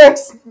our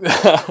 6.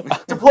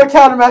 Deploy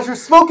countermeasures.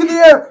 Smoke in the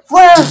air.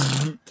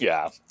 Flares.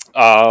 Yeah.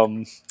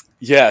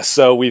 Yeah,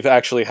 so we've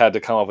actually had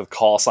to come up with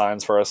call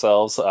signs for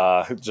ourselves,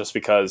 just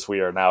because we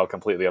are now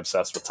completely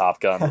obsessed with Top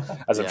Gun,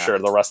 as I'm sure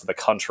the rest of the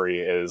country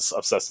is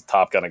obsessed with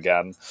Top Gun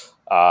again.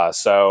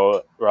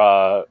 So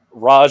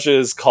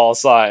Raj's call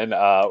sign,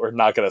 we're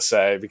not going to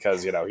say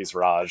because, he's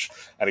Raj,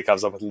 and he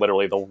comes up with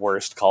literally the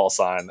worst call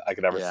sign I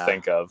could ever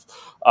think of.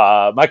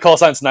 My call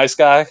sign's Nice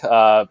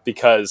Guy,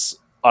 because,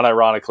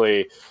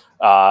 unironically,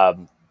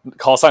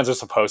 call signs are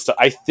supposed to,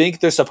 I think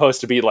they're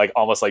supposed to be like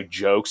almost like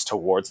jokes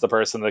towards the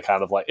person that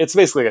kind of like, it's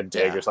basically a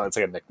dig or something. It's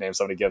like a nickname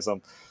somebody gives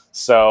them.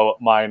 So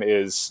mine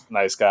is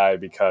Nice Guy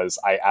because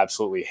I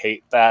absolutely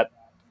hate that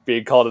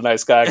being called a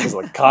nice guy because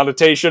of the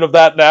connotation of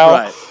that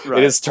now. Right.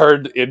 It is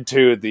turned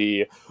into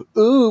the,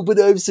 ooh, but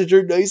I'm such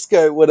a nice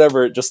guy,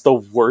 whatever, just the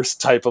worst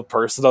type of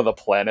person on the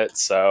planet.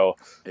 So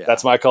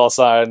that's my call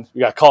sign. We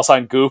got call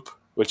sign Goop,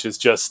 which is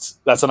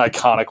just, that's an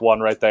iconic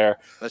one right there.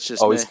 That's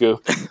just always me.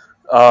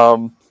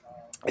 Goop.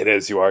 It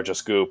is. You are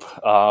just Goop.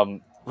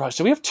 Raj,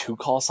 do we have 2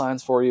 call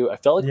signs for you? I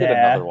felt like we had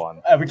another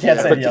one. We can't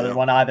say the other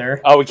one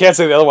either. Oh, we can't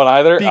say the other one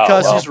either?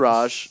 Because he's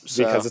Raj.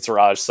 So. Because it's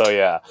Raj, so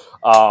yeah.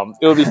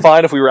 It would be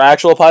fine if we were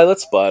actual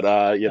pilots, but,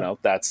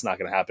 that's not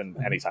going to happen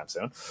anytime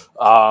soon.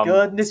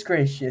 Goodness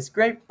gracious.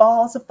 Great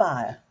balls of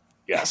fire.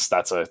 Yes,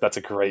 that's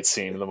a great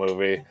scene in the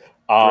movie. Great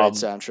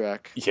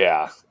soundtrack.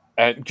 Yeah.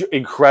 And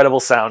incredible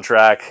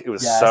soundtrack. It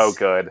was so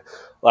good.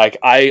 Like,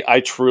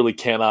 I truly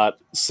cannot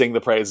sing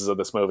the praises of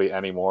this movie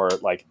anymore.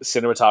 Like,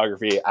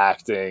 cinematography,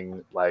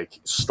 acting,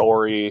 like,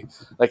 story.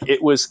 Like,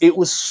 it was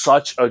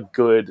such a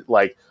good,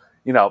 like,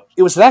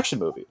 it was an action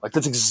movie. Like,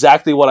 that's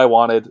exactly what I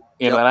wanted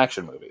in an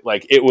action movie.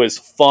 Like, it was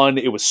fun.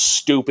 It was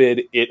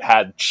stupid. It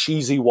had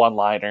cheesy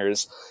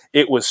one-liners.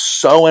 It was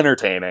so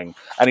entertaining.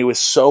 And it was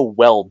so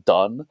well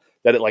done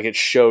that it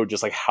showed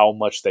just, like, how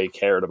much they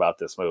cared about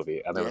this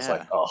movie. And it was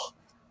like, oh...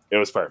 It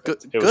was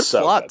perfect. It was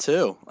so plot good.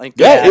 too. Like,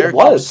 it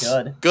was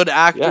good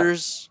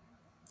actors.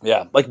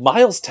 Yeah, like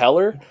Miles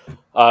Teller,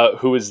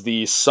 who is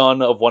the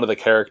son of one of the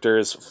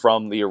characters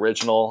from the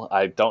original.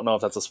 I don't know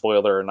if that's a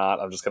spoiler or not.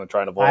 I'm just going to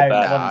try and avoid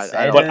that.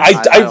 But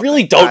I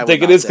really don't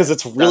think it is because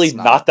it's really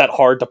not that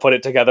hard to put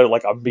it together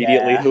like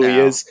immediately who he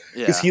is.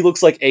 Because he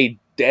looks like a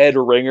dead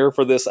ringer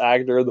for this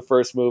actor in the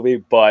first movie,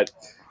 but.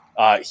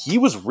 He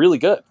was really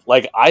good.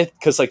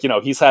 Because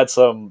he's had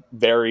some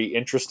very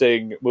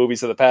interesting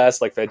movies in the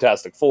past, like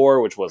Fantastic Four,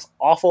 which was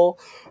awful.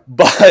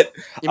 But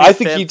I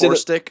think he did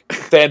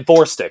Fan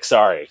Four Stick.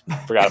 Sorry,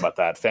 forgot about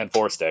that. Fan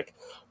Four Stick.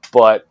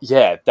 But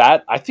yeah,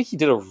 I think he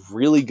did a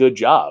really good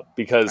job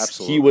because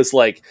he was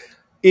like,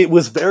 it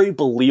was very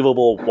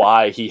believable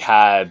why he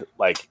had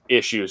like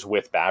issues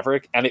with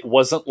Maverick, and it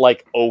wasn't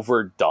like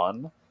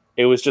overdone.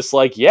 It was just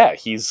like, yeah,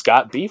 he's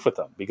got beef with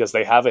them because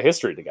they have a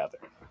history together.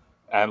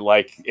 And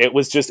it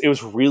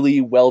was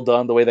really well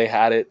done the way they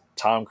had it.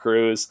 Tom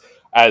Cruise,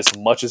 as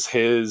much as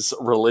his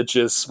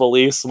religious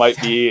beliefs might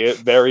be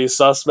very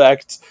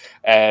suspect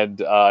and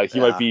he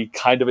might be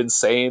kind of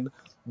insane,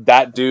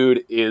 that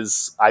dude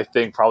is, I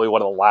think, probably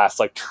one of the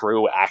last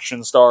true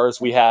action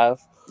stars we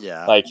have.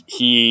 Yeah.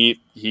 He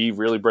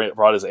really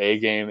brought his A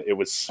game. It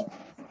was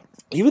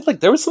even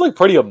there was some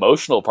pretty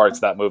emotional parts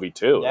of that movie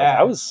too. Yeah.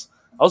 I was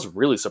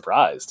really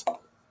surprised.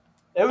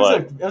 It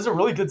was a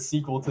really good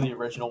sequel to the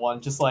original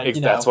one. Just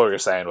that's what we were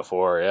saying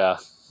before, yeah.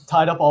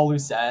 Tied up all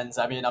loose ends.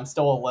 I mean, I'm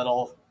still a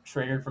little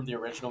triggered from the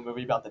original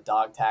movie about the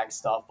dog tag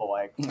stuff,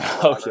 but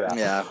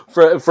yeah.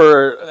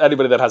 For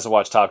anybody that hasn't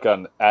watched Top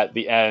Gun, at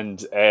the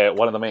end,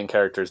 one of the main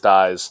characters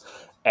dies,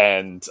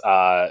 and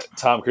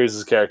Tom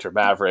Cruise's character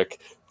Maverick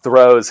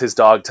throws his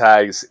dog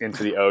tags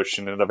into the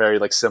ocean in a very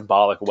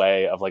symbolic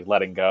way of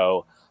letting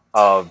go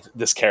of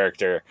this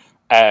character.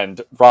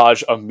 And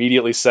Raj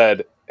immediately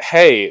said,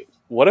 "Hey,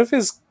 what if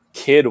his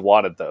kid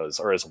wanted those,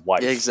 or his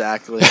wife?"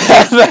 Exactly.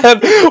 And then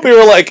we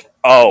were like,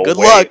 "Oh, good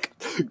luck.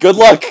 Good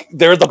luck.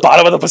 They're at the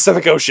bottom of the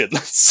Pacific Ocean."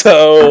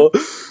 So,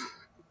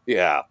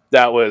 yeah,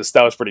 that was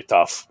pretty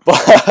tough.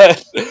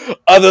 But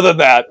other than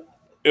that,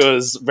 it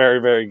was very,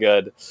 very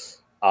good.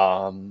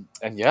 And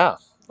yeah,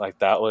 Like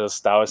that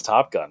was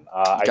Top Gun.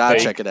 I Gotta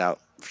think check it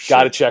out.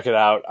 gotta check it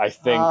out. I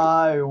think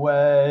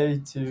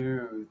Highway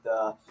to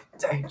the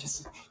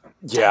dangerous.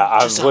 yeah,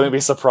 I wouldn't be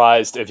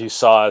surprised if you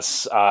saw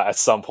us at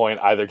some point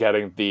either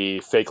getting the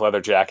fake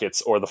leather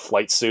jackets or the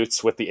flight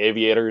suits with the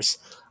aviators.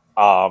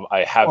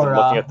 I have been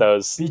looking at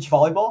those. Beach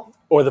volleyball?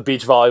 Or the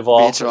beach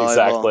volleyball. Beach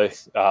volleyball. Exactly.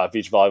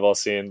 Beach volleyball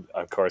scene,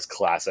 of course,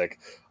 classic.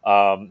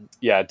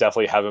 Yeah,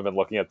 definitely haven't been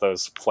looking at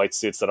those flight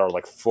suits that are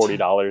like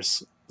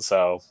 $40.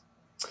 So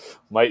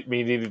might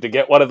be needing to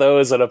get one of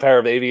those and a pair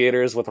of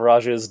aviators with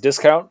Raj's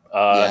discount.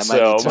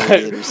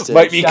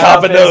 Might be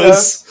copping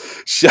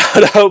those.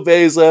 Shout out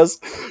Bezos.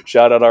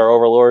 Shout out our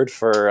overlord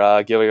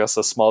for giving us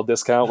a small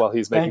discount while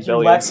he's making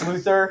billions. Thank you,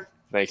 Lex Luthor.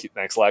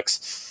 Thanks,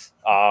 Lex.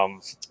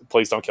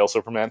 Please don't kill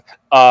Superman.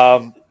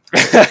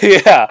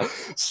 Yeah.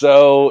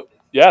 So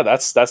yeah,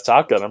 that's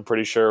Top Gun. I'm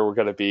pretty sure we're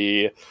gonna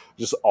be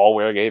just all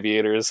wearing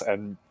aviators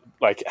and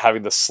like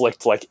having the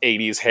slicked like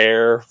 80s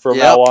hair from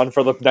now on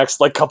for the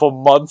next like couple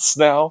months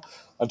now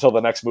until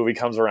the next movie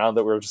comes around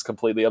that we're just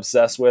completely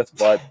obsessed with.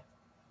 But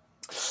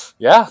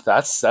yeah,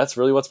 that's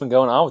really what's been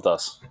going on with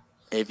us.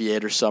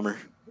 Aviator summer.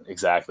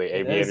 Exactly.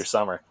 Aviator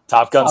summer.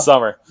 Top Gun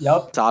summer.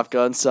 Yep. Top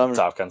Gun summer.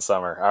 Top Gun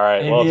summer. All right.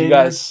 Aviators. Well, if you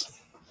guys...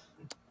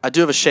 I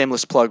do have a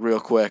shameless plug real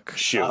quick.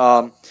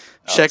 Shoot.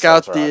 Check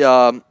out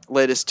the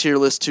latest Tier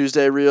List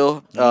Tuesday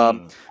reel.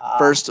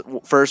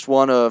 First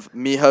one of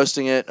me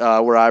hosting it,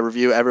 where I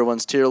review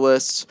everyone's tier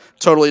lists.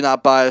 Totally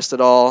not biased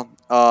at all.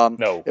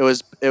 No. It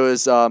was.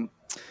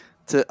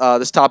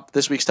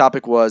 This week's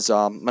topic was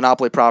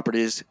Monopoly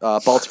properties.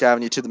 Baltic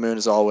Avenue to the moon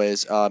as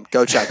always.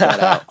 Go check that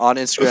out on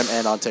Instagram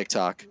and on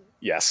TikTok.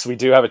 Yes, we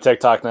do have a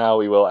TikTok now.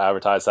 We will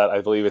advertise that. I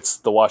believe it's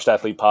the Washed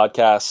Athlete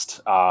Podcast.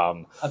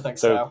 I think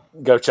so.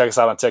 Go check us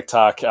out on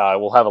TikTok.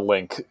 We'll have a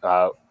link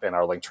in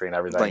our link tree and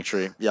everything. Link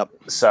tree, yep.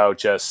 So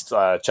just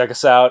check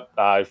us out.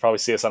 You'll probably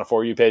see us on a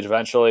For You page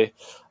eventually.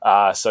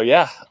 So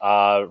yeah,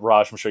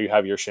 Raj, I'm sure you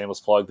have your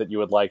shameless plug that you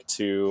would like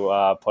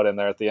to put in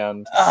there at the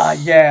end.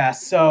 Yeah,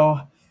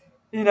 so,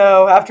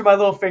 after my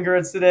little finger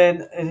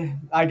incident,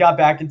 I got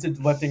back into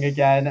lifting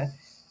again.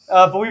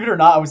 Believe it or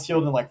not, I was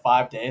healed in like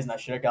 5 days, and I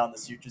should have gotten the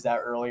sutures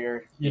out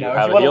earlier. You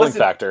have a healing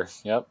factor.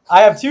 Yep.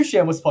 I have 2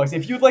 shameless plugs.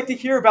 If you'd like to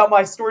hear about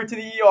my story to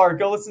the ER,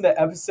 go listen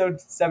to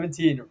episode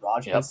 17.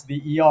 Raj goes to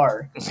the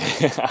ER,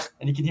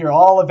 and you can hear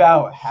all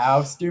about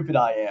how stupid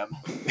I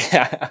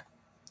am.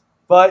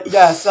 But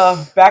yes,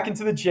 back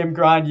into the gym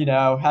grind.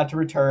 Had to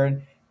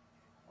return.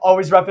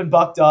 Always repping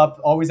Bucked Up.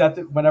 Always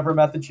whenever I'm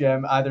at the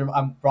gym, either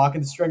I'm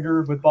rocking the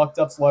stringer with Bucked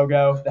Up's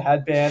logo, the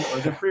headband,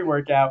 or the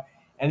pre-workout.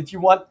 And if you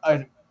want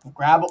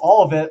grab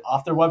all of it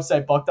off their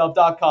website,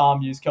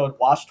 buckedup.com. Use code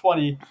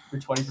WASH20 for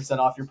 20%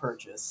 off your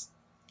purchase.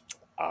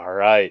 All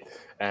right.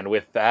 And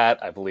with that,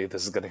 I believe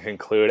this is going to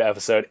conclude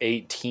episode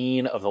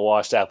 18 of the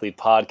Washed Athlete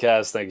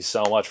Podcast. Thank you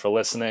so much for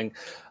listening.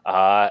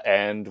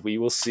 And we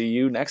will see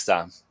you next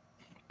time.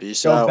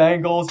 Peace out. Go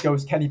Bengals.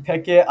 Goes Kenny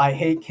Pickett. I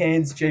hate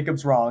Canes.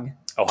 Jacob's wrong.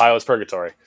 Ohio's Purgatory.